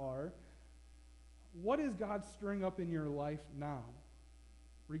 but we are. What is God stirring up in your life now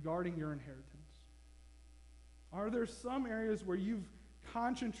regarding your inheritance? Are there some areas where you've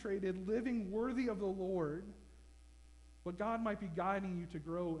concentrated living worthy of the Lord, but God might be guiding you to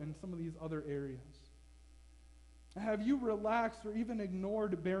grow in some of these other areas? Have you relaxed or even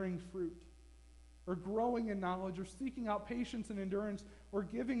ignored bearing fruit, or growing in knowledge, or seeking out patience and endurance, or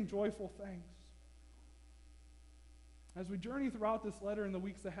giving joyful thanks? As we journey throughout this letter in the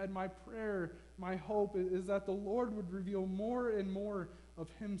weeks ahead, my prayer, my hope is that the Lord would reveal more and more of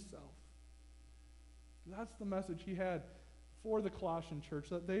Himself. That's the message He had for the Colossian church,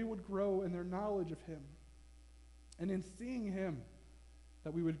 that they would grow in their knowledge of Him. And in seeing Him,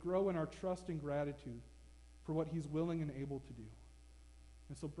 that we would grow in our trust and gratitude for what He's willing and able to do.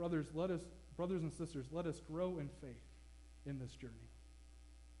 And so, brothers and sisters, let us grow in faith in this journey.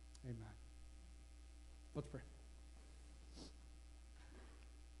 Amen. Let's pray.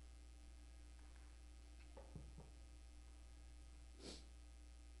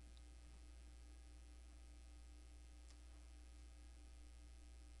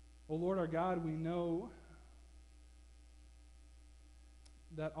 Oh Lord our God, we know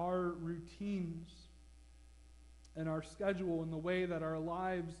that our routines and our schedule and the way that our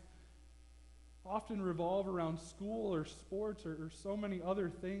lives often revolve around school or sports or so many other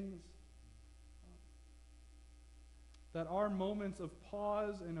things, that our moments of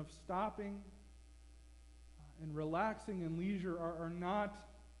pause and of stopping and relaxing and leisure are not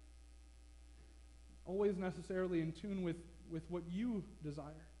always necessarily in tune with what you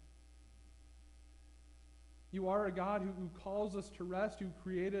desire. You are a God who calls us to rest, who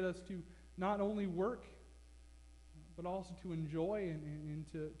created us to not only work, but also to enjoy and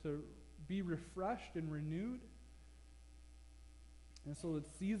to be refreshed and renewed. And so the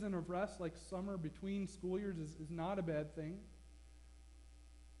season of rest, like summer between school years, is not a bad thing.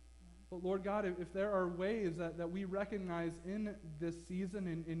 But Lord God, if there are ways that we recognize in this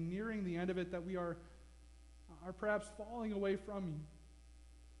season and nearing the end of it that we are perhaps falling away from you,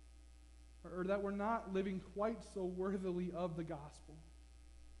 or that we're not living quite so worthily of the gospel,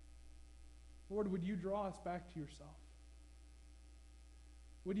 Lord, would you draw us back to yourself?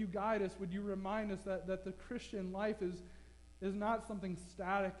 Would you guide us? Would you remind us that the Christian life is not something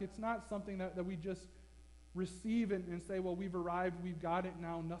static. It's not something that we just receive and say, well, we've arrived, we've got it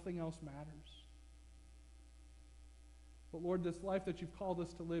now, nothing else matters. But Lord, this life that you've called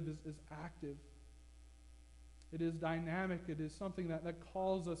us to live is active. It is dynamic. It is something that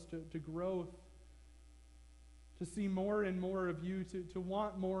calls us to growth, to see more and more of you, to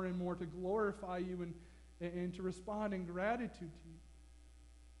want more and more, to glorify you and to respond in gratitude to you.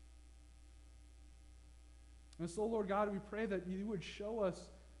 And so, Lord God, we pray that you would show us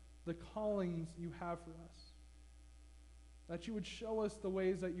the callings you have for us, that you would show us the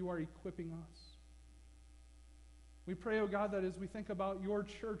ways that you are equipping us. We pray, oh God, that as we think about your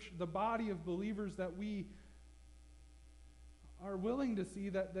church, the body of believers, that we are willing to see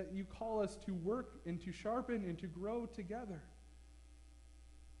that you call us to work and to sharpen and to grow together.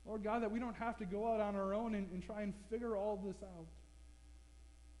 Lord God, that we don't have to go out on our own and try and figure all this out.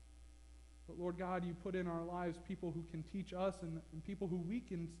 But Lord God, you put in our lives people who can teach us and people who we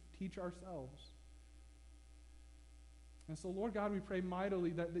can teach ourselves. And so, Lord God, we pray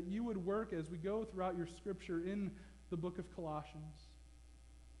mightily that you would work as we go throughout your scripture in the book of Colossians.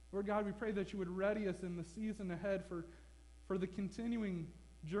 Lord God, we pray that you would ready us in the season ahead for the continuing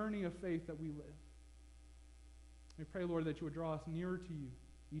journey of faith that we live. We pray, Lord, that you would draw us nearer to you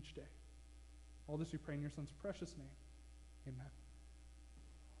each day. All this we pray in your Son's precious name. Amen.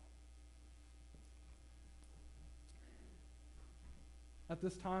 At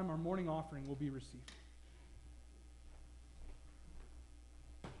this time, our morning offering will be received.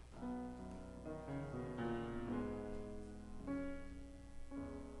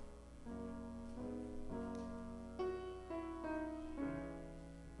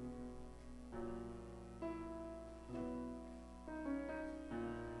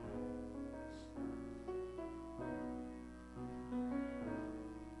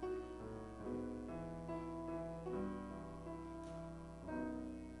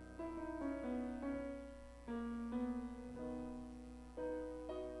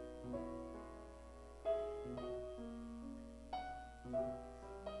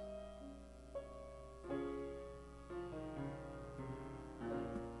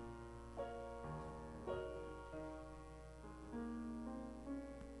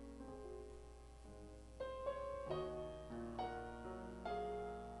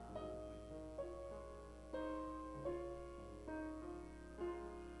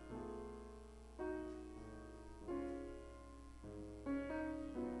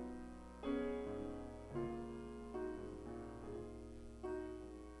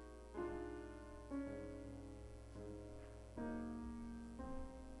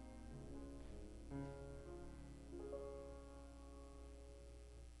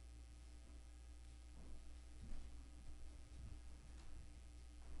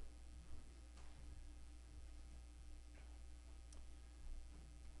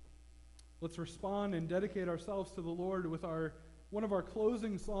 Let's respond and dedicate ourselves to the Lord with one of our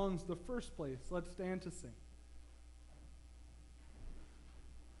closing songs, The First Place. Let's stand to sing.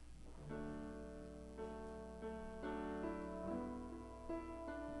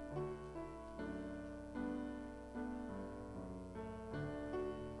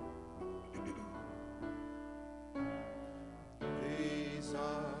 Jesus,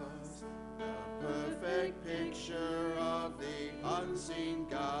 the perfect picture of the unseen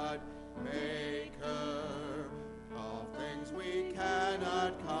God, maker of things we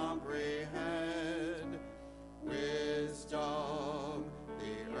cannot comprehend. Wisdom,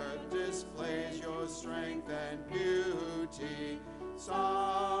 the earth displays your strength and beauty.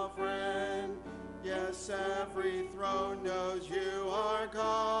 Sovereign, yes, every throne knows you are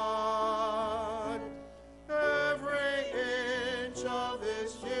God. Every inch of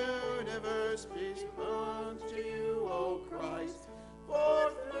this universe belongs to you, O Christ.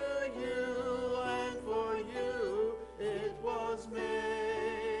 For through you and for you it was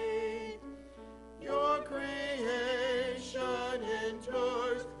made. Your creation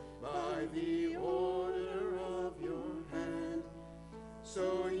endures by the order of your hand.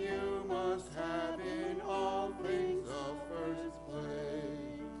 So you must have in all things the first place.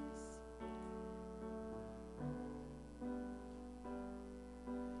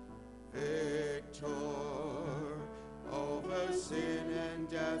 Victor, over sin and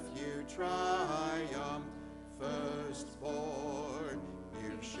death you triumph. Firstborn,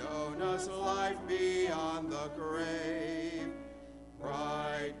 you've shown us life beyond the grave.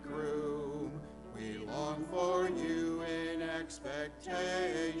 Bridegroom, we long for you in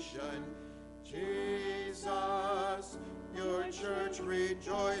expectation. Jesus, your church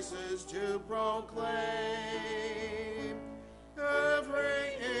rejoices to proclaim.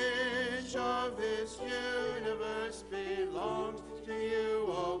 Every inch of this universe belongs to you,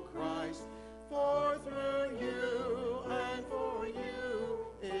 O Christ. For through you and for you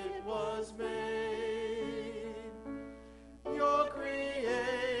it was made. Your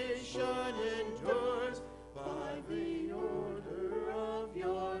creation endures by the order of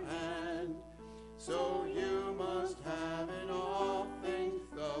your hand. So you must have in all things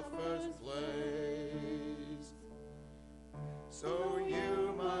the first place. So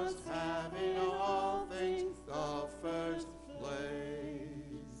you must have in all things the first place.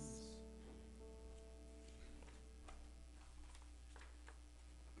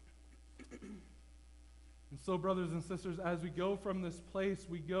 And so, brothers and sisters, as we go from this place,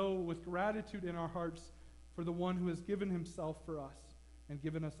 we go with gratitude in our hearts for the one who has given himself for us and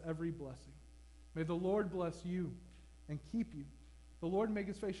given us every blessing. May the Lord bless you and keep you. The Lord make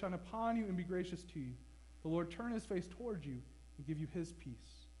his face shine upon you and be gracious to you. The Lord turn his face toward you and give you his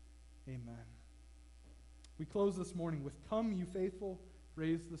peace. Amen. We close this morning with "Come, you faithful,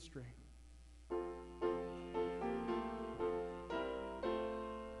 raise the string."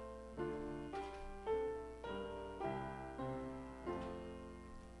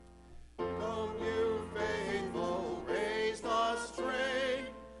 Come, you faithful, raise the string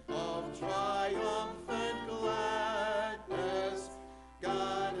of triumphant gladness.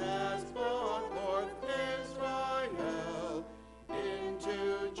 God has brought forth Israel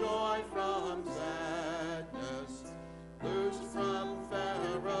into joy from sadness, loosed from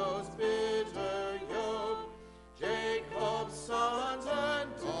Pharaoh's bitter yoke, Jacob's sons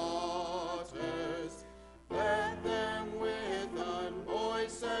and daughters. Let them with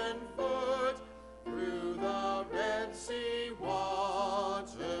unmoistened foot through the Red Sea waters.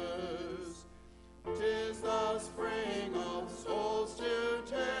 'Tis the spring of souls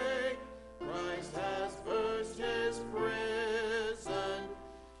today. Christ has burst his prison,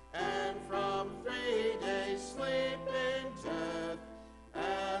 and from 3 days' sleep in death,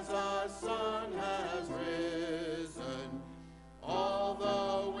 as a sun has risen. All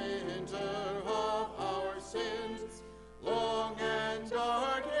the winter of our sins, long and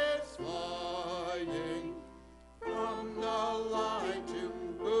dark, is flying. From the light to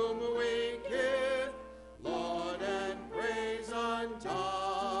whom we give laud and praise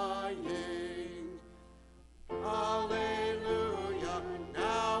undying. Hallelujah,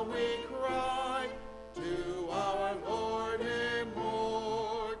 now we cry to our Lord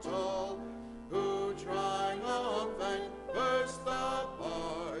immortal, who triumphant burst the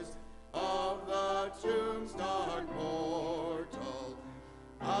bars of the tomb's dark portal.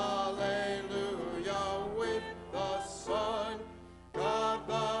 Hallelujah, with the Son, God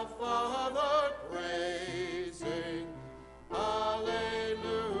the Father praising.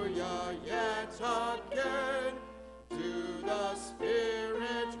 Hallelujah, yet again.